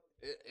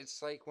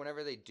 It's like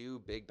whenever they do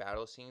big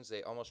battle scenes,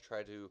 they almost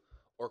try to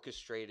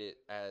orchestrate it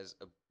as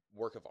a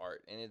work of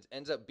art, and it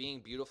ends up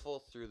being beautiful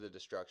through the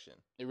destruction.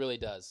 It really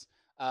does.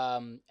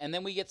 And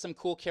then we get some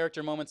cool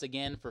character moments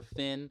again for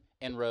Finn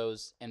and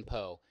Rose and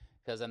Poe.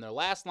 Because in their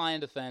last line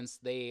of defense,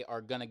 they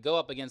are going to go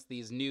up against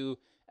these new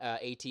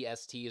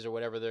ATSTs or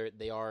whatever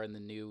they are in the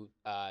new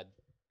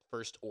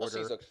First Those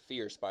things Order. look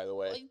fierce, by the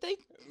way.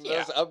 Like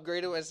yeah. Those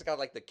upgraded ones, it's got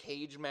like the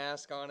cage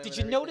mask on it. Did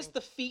and you notice everything.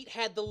 the feet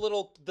had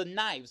the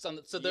knives on?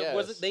 So there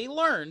Yes. they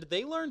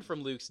learned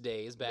from Luke's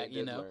days They back,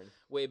 did know, learn.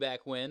 way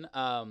back when.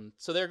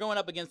 So they're going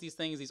up against these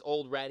things, these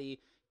old ratty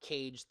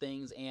cage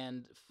things,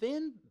 and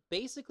Finn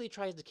basically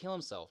tries to kill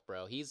himself,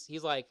 bro. He's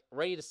like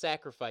ready to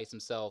sacrifice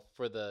himself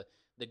for the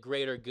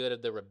greater good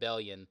of the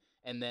rebellion,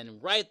 and then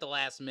right at the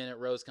last minute,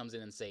 Rose comes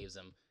in and saves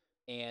him.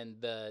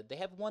 And they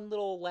have one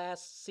little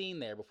last scene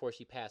there before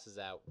she passes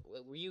out.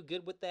 Were you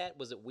good with that?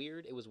 Was it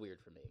weird? It was weird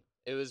for me.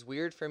 It was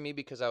weird for me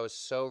because I was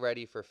so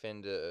ready for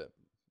Finn to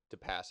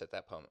pass at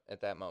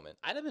that moment.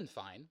 I'd have been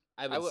fine.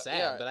 I'd been w- sad,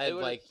 yeah, but it I'd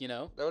would've- like, you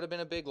know. That would have been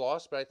a big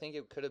loss, but I think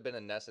it could have been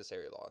a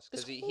necessary loss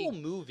This because whole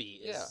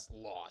movie is yeah.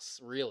 loss,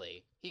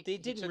 really. he they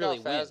didn't took really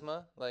out win.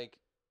 Phasma. Like,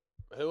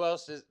 who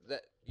else is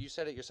that? You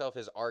said it yourself.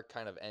 His arc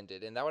kind of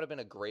ended, and that would have been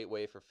a great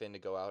way for Finn to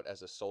go out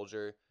as a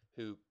soldier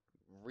who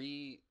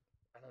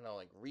I don't know,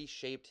 like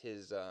reshaped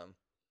his I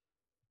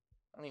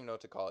don't even know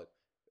what to call it.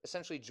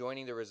 Essentially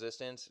joining the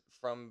resistance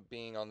from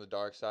being on the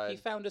dark He side.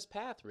 found his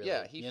path, really.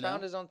 Yeah, he you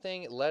found know? his own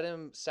thing, let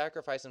him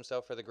sacrifice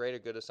himself for the greater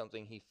good of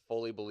something he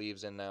fully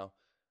believes in now.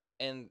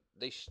 And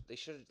they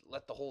should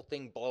let the whole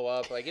thing blow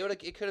up. Like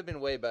it could have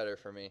been way better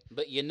for me.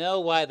 But you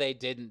know why they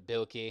didn't,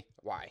 Bilky?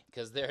 Why?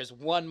 Because there's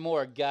one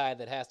more guy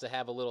that has to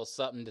have a little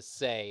something to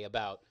say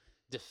about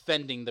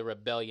defending the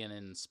rebellion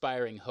and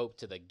inspiring hope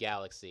to the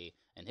galaxy,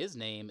 and his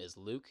name is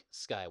Luke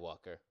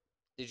Skywalker.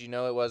 Did you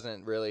know it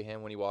wasn't really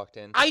him when he walked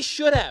in? I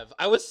should have.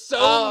 I was so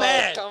Oh,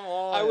 mad. come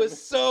on. I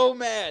was so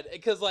mad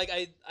because like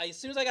I as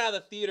soon as I got out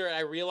of the theater,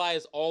 I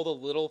realized all the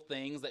little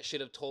things that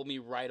should have told me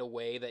right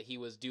away that he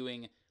was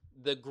doing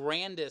the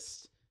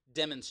grandest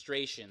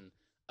demonstration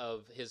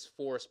of his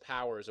force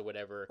powers or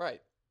whatever,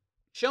 Right.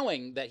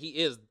 showing that he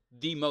is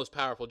the most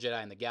powerful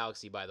Jedi in the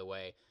galaxy, by the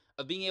way,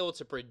 of being able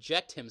to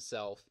project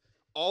himself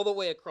all the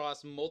way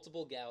across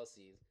multiple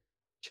galaxies.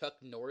 Chuck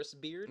Norris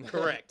beard?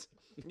 Correct.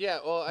 Yeah,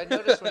 well, I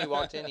noticed when he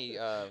walked in, he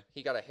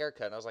got a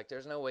haircut, and I was like,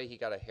 "There's no way he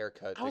got a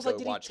haircut I was to like, go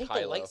did he watch take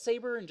Kylo." the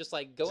lightsaber and just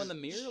like go in the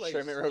mirror? Like,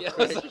 trim it real yeah,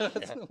 quick.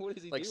 that's- Yeah. What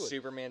is he Like doing?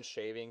 Superman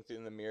shaving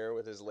through the mirror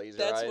with his laser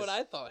That's eyes. what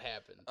I thought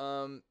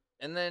happened.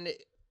 And then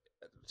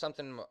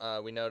something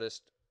we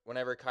noticed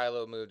whenever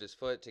Kylo moved his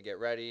foot to get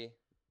ready,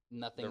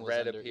 Nothing the was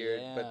red under,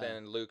 appeared, yeah. but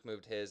then Luke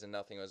moved his and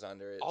nothing was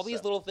under it. all these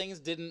so- little things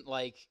didn't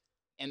like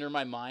enter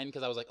my mind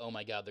because I was like, oh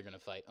my god, they're gonna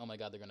fight. Oh my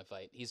god, they're gonna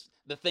fight. He's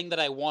the thing that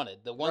I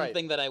wanted. The one Right.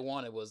 thing that I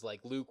wanted was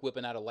like Luke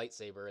whipping out a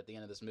lightsaber at the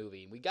end of this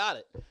movie. We got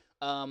it.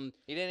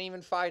 He didn't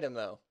even fight him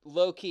though.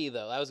 Low key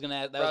though, that was my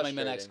next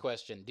Frustrating.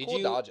 question. Did Cool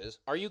you dodges.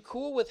 Are you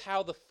cool with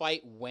how the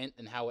fight went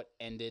and how it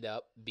ended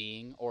up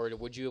being, or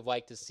would you have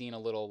liked to seen a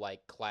little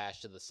like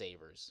clash of the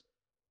sabers?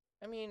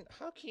 I mean,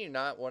 how can you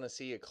not want to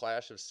see a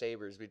clash of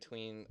sabers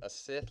between a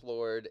Sith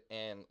Lord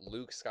and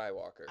Luke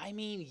Skywalker? I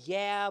mean,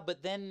 yeah,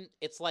 but then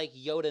it's like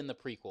Yoda in the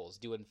prequels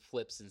doing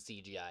flips in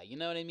CGI. You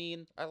know what I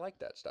mean? I like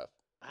that stuff.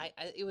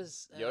 It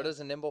was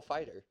Yoda's a nimble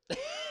fighter.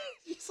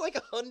 He's like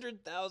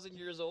 100,000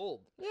 years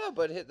old. Yeah,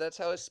 but that's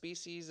how his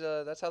species.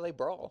 That's how they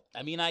brawl.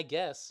 I mean, I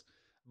guess,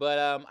 but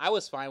I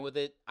was fine with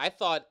it. I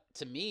thought,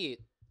 to me,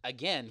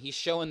 again, he's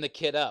showing the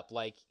kid up.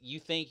 Like, you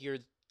think you're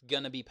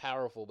gonna be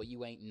powerful, but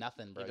you ain't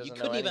nothing, bro. You doesn't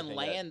know couldn't even anything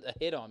yet. land a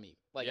hit on me.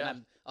 Like, Yeah. and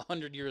I'm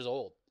 100 years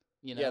old.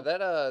 You know?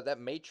 Yeah, that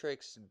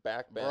Matrix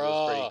backbend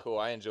was pretty Bruh. cool.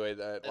 I enjoyed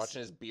that. That's- Watching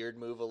his beard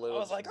move a I little.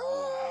 was like,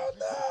 oh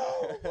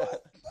no,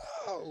 what?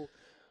 No.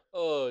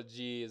 Oh,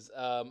 jeez.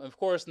 Of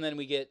course, and then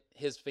we get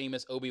his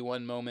famous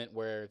Obi-Wan moment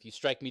where if you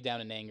strike me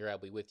down in anger, I'll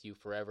be with you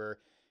forever.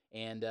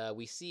 And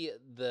we see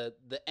the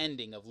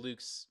ending of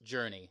Luke's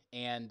journey.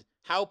 And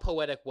how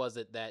poetic was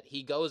it that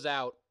he goes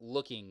out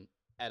looking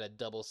at a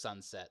double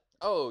sunset,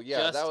 Oh yeah,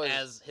 just that was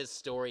as his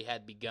story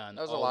had begun.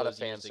 that was a all lot of those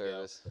fan years ago.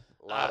 service.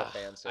 A lot of Ah,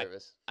 fan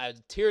service. I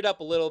teared up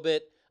a little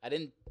bit. I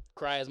didn't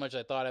cry as much as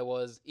I thought I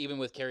was, even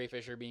with Carrie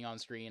Fisher being on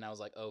screen. I was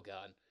like, oh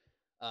god.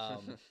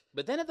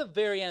 But then at the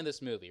very end of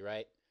this movie,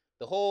 right,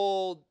 the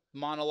whole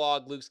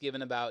monologue Luke's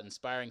given about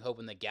inspiring hope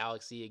in the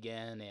galaxy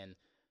again, and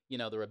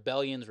the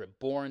rebellion's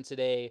reborn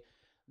today.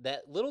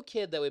 That little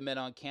kid that we met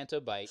on Canto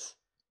Bight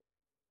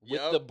with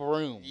Yep. the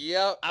broom.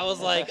 Yep. I was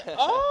like,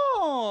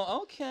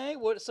 oh, okay.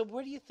 So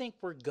where do you think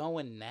we're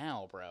going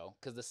now, bro?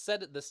 Because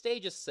the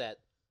stage is set.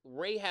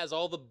 Rey has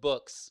all the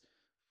books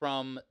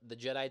from the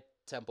Jedi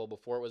Temple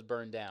before it was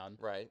burned down.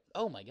 Right.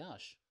 Oh my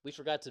gosh, we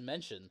forgot to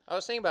mention. I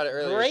was thinking about it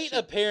earlier. Great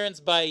appearance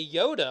by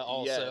Yoda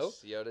also.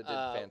 Yes, Yoda did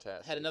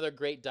fantastic. Had another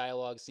great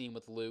dialogue scene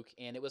with Luke,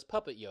 and it was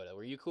Puppet Yoda.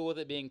 Were you cool with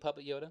it being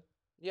Puppet Yoda?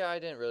 Yeah, I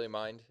didn't really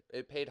mind.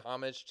 It paid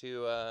homage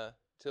to a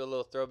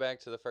little throwback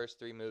to the first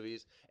 3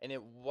 movies, and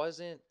it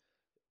wasn't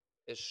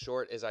as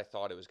short as I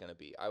thought it was going to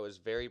be. I was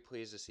very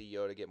pleased to see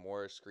Yoda get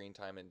more screen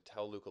time and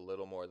tell Luke a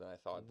little more than I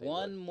thought they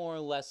One would. more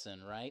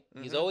lesson, right?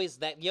 He's Mhm. always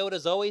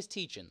Yoda's always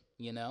teaching,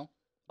 Yoda-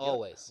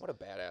 always. What a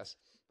badass.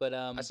 But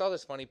I saw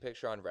this funny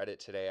picture on Reddit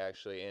today,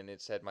 actually, and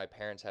it said my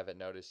parents haven't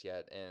noticed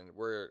yet, and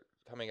we're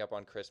coming up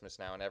on Christmas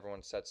now, and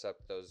everyone sets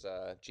up those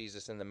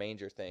Jesus in the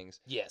manger things.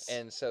 yes.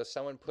 And so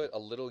someone put a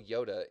little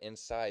Yoda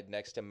inside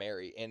next to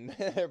Mary, and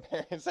their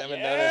parents haven't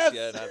Yes! noticed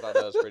yet. And I thought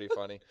that was pretty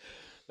funny.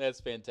 That's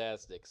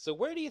fantastic. So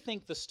where do you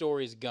think the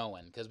story's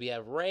going? Because we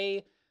have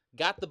Rey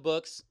got the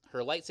books. Her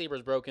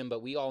lightsaber's broken,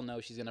 but we all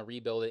know she's gonna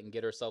rebuild it and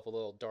get herself a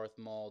little Darth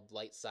Maul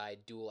light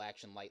side dual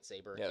action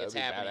lightsaber. Yeah, that'd It's be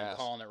happening. I'm badass.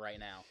 calling it right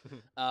now.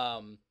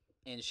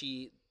 And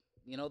she,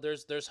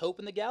 there's hope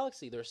in the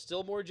galaxy. There's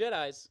still more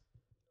Jedis.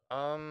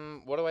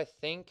 What do I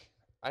think?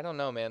 I don't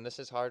know, man. This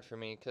is hard for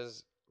me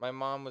because my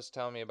mom was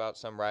telling me about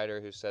some writer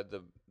who said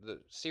the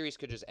series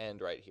could just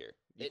end right here.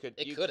 You It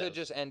could could've.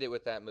 just end it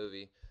with that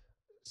movie.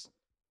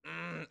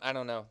 I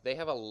don't know. They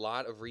have a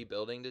lot of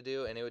rebuilding to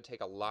do, and it would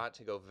take a lot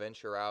to go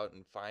venture out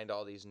and find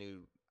all these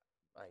new.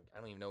 I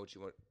don't even know what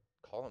you want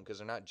to call them because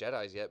they're not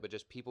Jedi's yet, but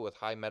just people with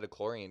high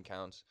metachlorian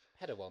counts.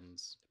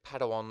 Pedawans.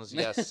 Padawans,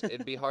 yes.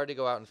 It'd be hard to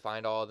go out and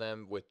find all of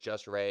them with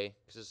just Rey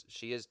because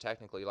she is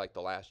technically like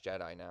the last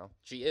Jedi now.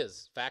 She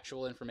is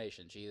factual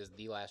information. She is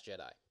the last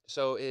Jedi.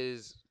 So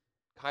is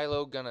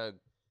Kylo gonna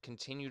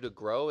continue to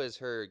grow as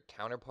her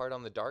counterpart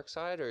on the dark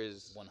side, or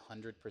is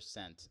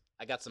 100%.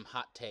 I got some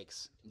hot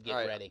takes. Get All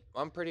right, ready.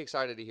 I'm pretty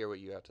excited to hear what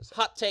you have to say.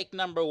 Hot take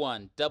number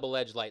 1,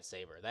 double-edged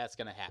lightsaber. That's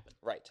going to happen.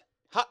 Right.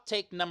 Hot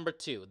take number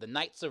 2, the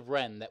Knights of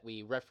Ren that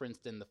we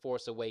referenced in The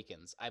Force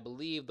Awakens. I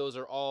believe those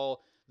are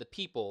all the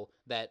people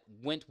that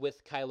went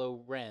with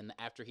Kylo Ren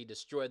after he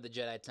destroyed the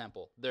Jedi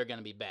Temple. They're going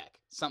to be back.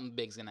 Something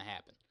big's going to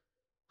happen.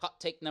 Hot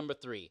take number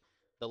 3,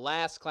 the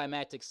last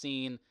climactic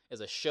scene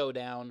is a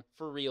showdown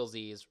for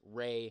realsies,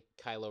 Rey,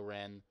 Kylo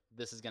Ren.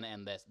 This is going to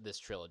end this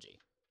trilogy.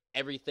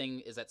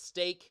 Everything is at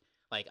stake.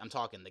 Like, I'm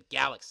talking the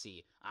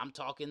galaxy. I'm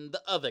talking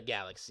the other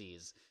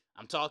galaxies.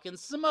 I'm talking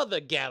some other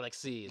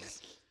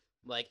galaxies.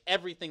 Like,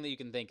 everything that you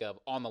can think of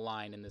on the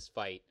line in this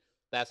fight.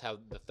 That's how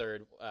the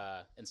third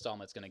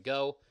installment's going to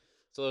go.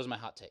 So those are my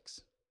hot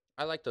takes.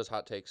 I like those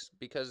hot takes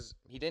because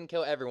he didn't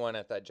kill everyone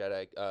at that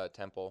Jedi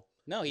temple.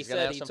 No, he He's gonna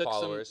said have he some took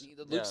followers. some.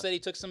 Luke Yeah. said he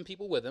took some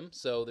people with him,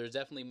 so there's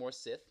definitely more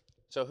Sith.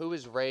 So who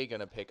is Rey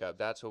gonna pick up?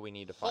 That's what we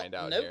need to find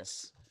Hot out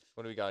notes. here.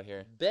 What do we got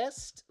here?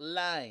 Best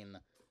line.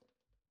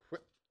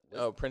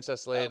 Oh,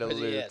 Princess Leia to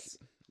Luke. Yes.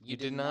 You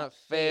did not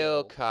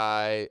fail,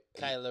 Kai.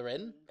 Kylo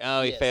Ren.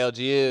 Oh, he Yes. failed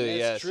you. That's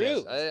Yes,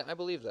 true. yes. I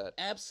believe that.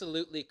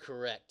 Absolutely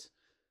correct.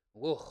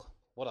 Whoa,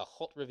 what a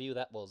hot review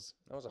that was.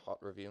 That was a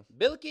hot review.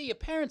 Bilky, your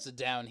parents are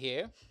down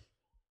here.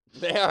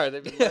 They are.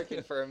 They've been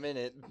working for a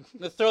minute.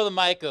 Let's throw the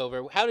mic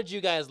over. How did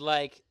you guys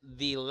like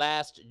The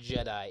Last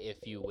Jedi, if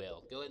you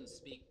will? Go ahead and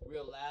speak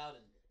real loud,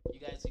 and you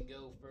guys can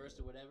go first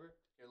or whatever.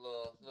 Your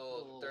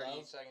little 30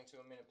 love. second to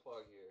a minute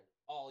plug here.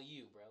 All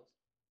you, bros.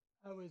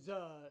 I was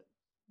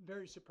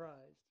very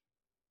surprised.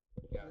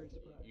 Very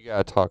surprised. You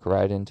gotta talk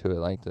right into it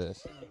like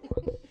this.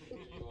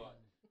 You are.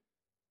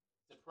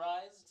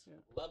 Surprised? Yeah.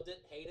 Loved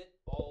it? Hate it?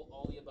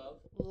 All the above?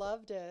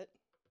 Loved it.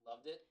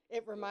 Loved it?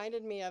 It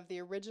reminded me of the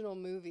original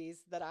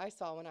movies that I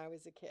saw when I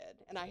was a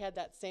kid. And I had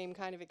that same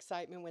kind of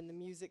excitement when the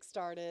music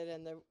started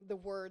and the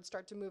words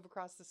start to move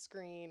across the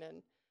screen.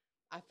 And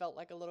I felt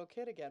like a little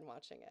kid again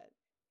watching it.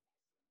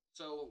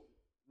 So,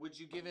 would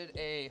you give it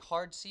a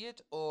hard see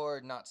it or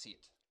not see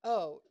it?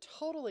 Oh,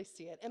 totally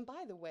see it. And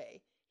by the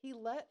way, he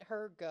let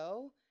her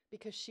go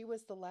because she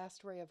was the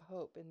last ray of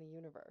hope in the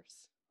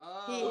universe.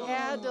 He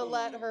had to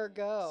let her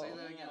go. Say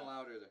that again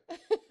louder.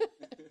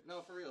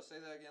 No, for real. Say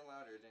that again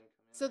louder. It didn't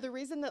come in So right. the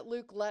reason that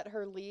Luke let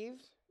her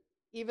leave,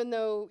 even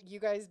though you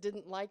guys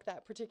didn't like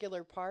that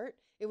particular part,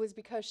 it was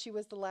because she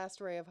was the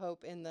last ray of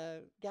hope in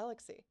the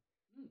galaxy.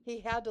 He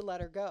had to let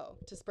her go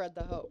to spread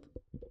the hope.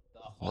 The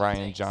hot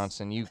Ryan takes.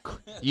 Johnson,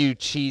 you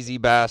cheesy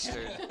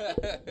bastard.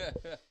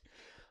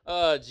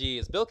 Oh,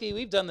 geez. Bilky,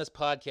 we've done this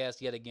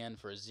podcast yet again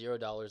for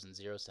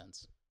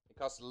 $0.00. It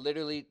costs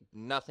literally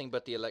nothing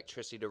but the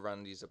electricity to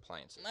run these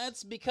appliances.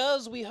 That's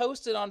because we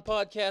host it on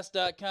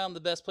podcast.com,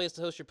 the best place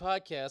to host your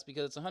podcast,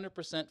 because it's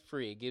 100%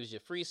 free. It gives you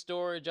free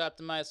storage,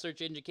 optimized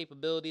search engine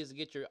capabilities to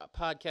get your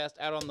podcast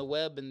out on the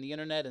web and the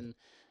internet, and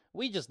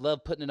we just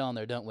love putting it on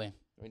there, don't we?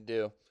 We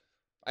do.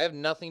 I have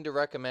nothing to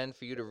recommend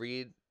for you to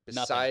read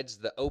besides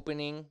the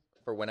opening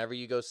for whenever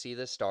you go see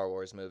this Star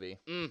Wars movie.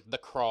 The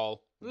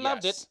Crawl.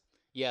 Loved Yes. it.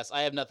 Yes,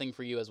 I have nothing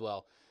for you as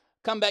well.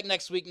 Come back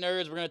next week,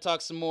 nerds. We're going to talk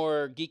some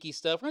more geeky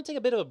stuff. We're going to take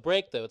a bit of a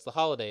break, though. It's the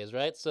holidays,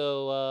 right?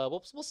 So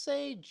we'll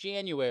say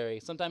January,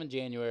 sometime in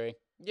January.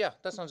 Yeah,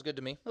 that sounds good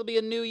to me. It'll be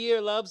a new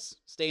year, loves.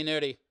 Stay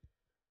nerdy.